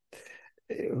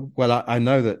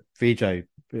know that Vijay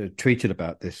tweeted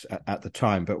about this at the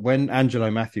time, but when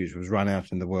Angelo Matthews was run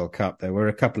out in the World Cup, there were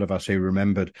a couple of us who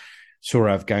remembered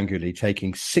Sourav Ganguly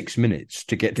taking 6 minutes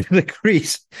to get to the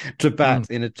crease to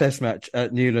bat in a test match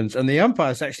at Newlands. And the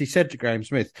umpires actually said to Graham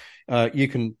Smith, you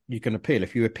can appeal.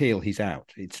 If you appeal, he's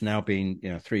out. It's now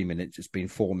been 3 minutes, it's been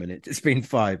 4 minutes, it's been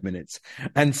 5 minutes.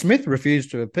 And Smith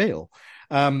refused to appeal.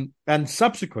 And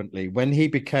subsequently, when he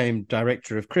became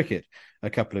director of cricket a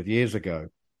couple of years ago,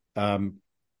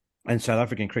 and South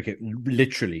African cricket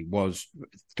literally was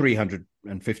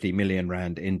 350 million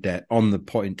rand in debt, on the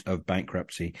point of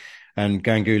bankruptcy. And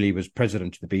Ganguly was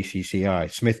president of the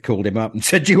BCCI. Smith called him up and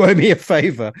said, "You owe me a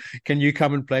favor. Can you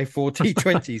come and play 4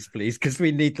 T20s, please? Because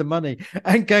we need the money."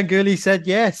 And Ganguly said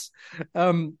yes.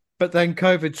 But then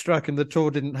COVID struck and the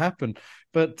tour didn't happen.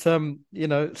 But,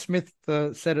 Smith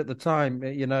said at the time,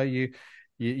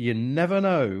 you never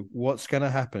know what's going to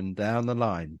happen down the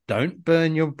line. Don't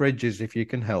burn your bridges if you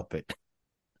can help it.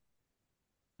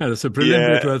 Yeah, that's a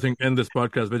brilliant way to, I think, end this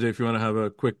podcast. Vijay, if you want to have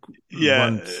a quick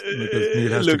run, because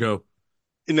Neil has to go.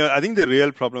 I think the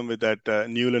real problem with that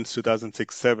Newlands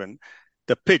 2006-07,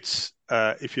 the pitch,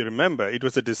 if you remember, it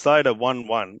was a decider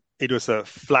 1-1. It was a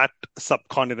flat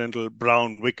subcontinental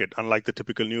brown wicket, unlike the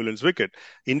typical Newlands wicket.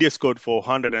 India scored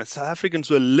 400 and South Africans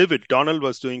were livid. Donald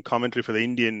was doing commentary for the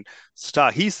Indian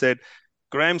Star. He said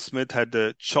Graham Smith had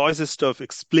the choicest of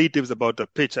expletives about the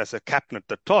pitch as a captain at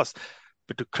the toss.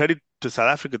 But to credit to South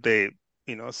Africa, they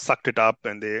sucked it up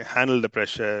and they handled the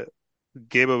pressure,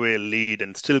 gave away a lead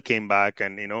and still came back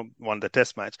and won the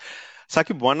test match.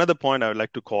 Sakib, one other point I would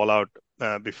like to call out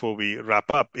before we wrap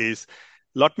up is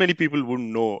many people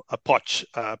wouldn't know a Poch.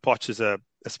 Poch is a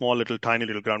small little tiny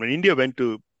little ground. When India went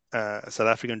to South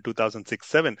Africa in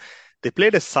 2006-07, they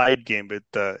played a side game with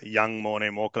young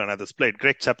Morne Morkel and others played.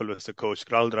 Greg Chappell was the coach,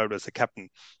 Rahul Dravid was the captain.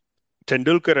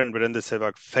 Tendulkar and Virendra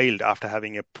Sehwag failed after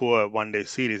having a poor one-day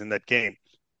series in that game.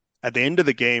 At the end of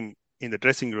the game, in the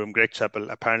dressing room, Greg Chappell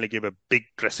apparently gave a big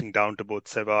dressing down to both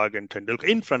Sehwag and Tendulkar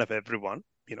in front of everyone.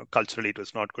 Culturally, it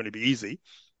was not going to be easy.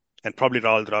 And probably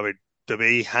Rahul Dravid, the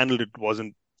way he handled it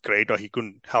wasn't great, or he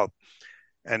couldn't help.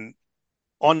 And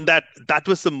on that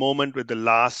was the moment where the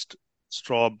last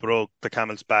straw broke the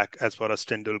camel's back as far as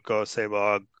Tendulkar,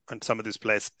 Sehwag, and some of these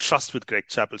players' trust with Greg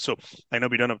Chappell. So I know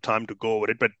we don't have time to go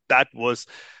over it, but that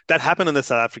happened on the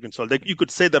South African soil. You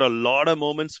could say there are a lot of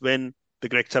moments when the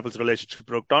Greg Chappell's relationship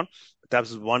broke down. But that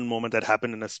was one moment that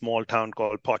happened in a small town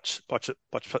called Poch.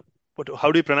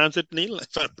 How do you pronounce it, Neil?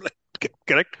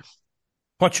 Correct?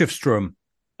 Potchefstroom.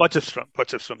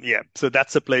 Potchefstroom, yeah. So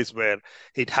that's a place where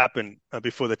it happened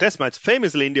before the test match.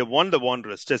 Famously, India won the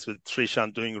Wanderers test with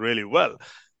Srishant doing really well.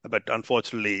 But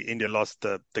unfortunately, India lost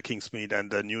the Kingsmead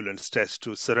and the Newlands test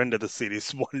to surrender the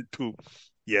series 1-2.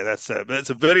 Yeah, that's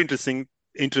a very interesting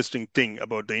thing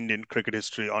about the Indian cricket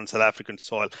history on South African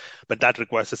soil. But that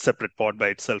requires a separate pod by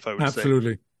itself, I would say.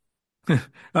 Absolutely. All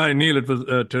right, Neil, it was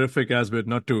terrific, Asbit,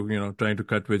 not to, trying to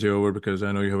cut Vijay over because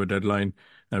I know you have a deadline.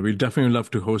 We'd definitely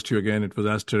love to host you again. It was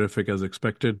as terrific as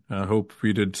expected. I hope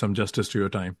we did some justice to your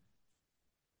time.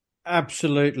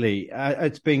 Absolutely.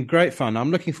 It's been great fun.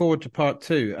 I'm looking forward to part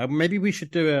 2. Maybe we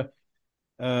should do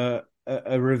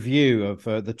a review of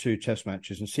the two test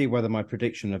matches and see whether my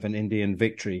prediction of an Indian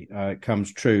victory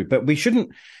comes true. But we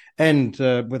shouldn't end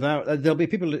without. There'll be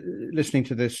people listening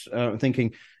to this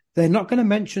thinking they're not going to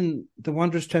mention the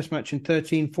wondrous test match in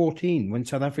 13-14 when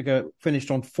South Africa finished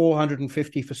on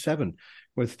 450 for 7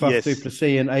 with Faf du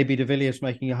Plessis and A.B. de Villiers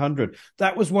making 100.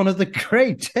 That was one of the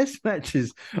great test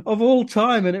matches of all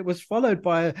time, and it was followed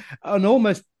by an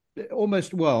almost,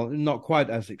 well, not quite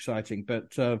as exciting,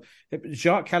 but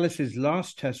Jacques Kallis's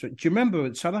last test. Do you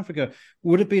remember South Africa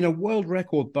would have been a world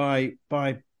record by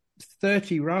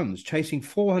 30 runs, chasing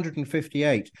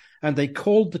 458, and they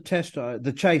called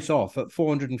the chase off at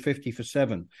 450 for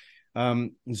 7.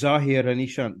 Zahir and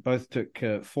Ishant both took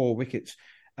 4 wickets.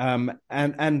 And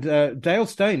Dale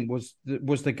Steyn was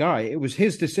the guy. It was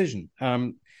his decision.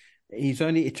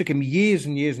 It took him years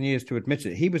and years and years to admit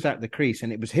it. He was at the crease,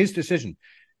 and it was his decision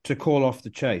to call off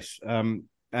the chase. And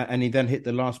he then hit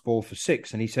the last ball for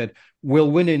 6, and he said,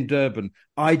 "We'll win in Durban.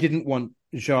 I didn't want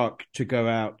Jacques to go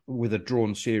out with a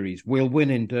drawn series. We'll win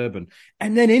in Durban."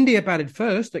 And then India batted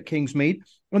first at Kingsmead,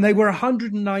 and they were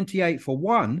 198 for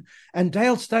 1, and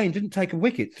Dale Steyn didn't take a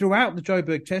wicket throughout the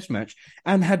Joburg Test match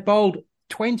and had bowled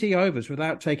 20 overs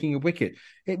without taking a wicket.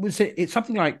 It's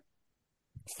something like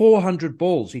 400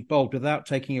 balls he'd bowled without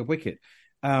taking a wicket.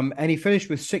 And he finished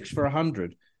with 6 for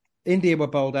 100. India were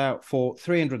bowled out for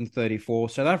 334.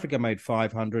 South Africa made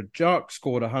 500. Jacques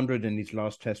scored 100 in his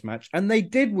last test match, and they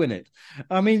did win it.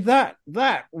 I mean, that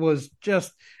was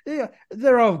just... Yeah,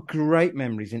 there are great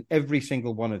memories in every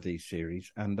single one of these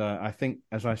series. And I think,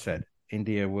 as I said,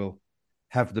 India will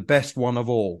have the best one of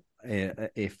all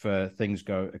if things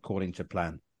go according to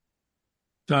plan.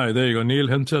 Sorry, there you go. Neil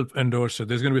himself endorsed it.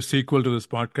 There's going to be a sequel to this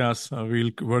podcast.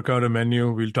 We'll work out a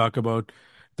menu. We'll talk about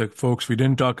the folks we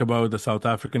didn't talk about, the South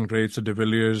African greats, the de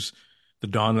Villiers, the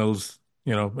Donalds,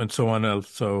 and so on else.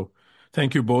 So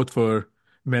thank you both for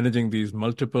managing these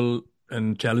multiple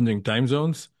and challenging time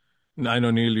zones. And I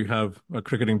know, Neil, you have a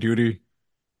cricketing duty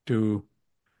to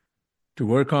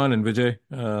work on, and Vijay,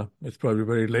 it's probably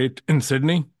very late in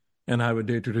Sydney, and I have a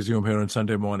day to resume here on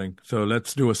Sunday morning. So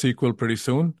let's do a sequel pretty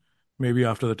soon, maybe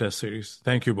after the Test series.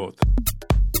 Thank you both.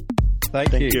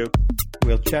 Thank you.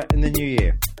 We'll chat in the new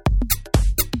year.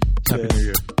 Happy New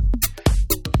Year.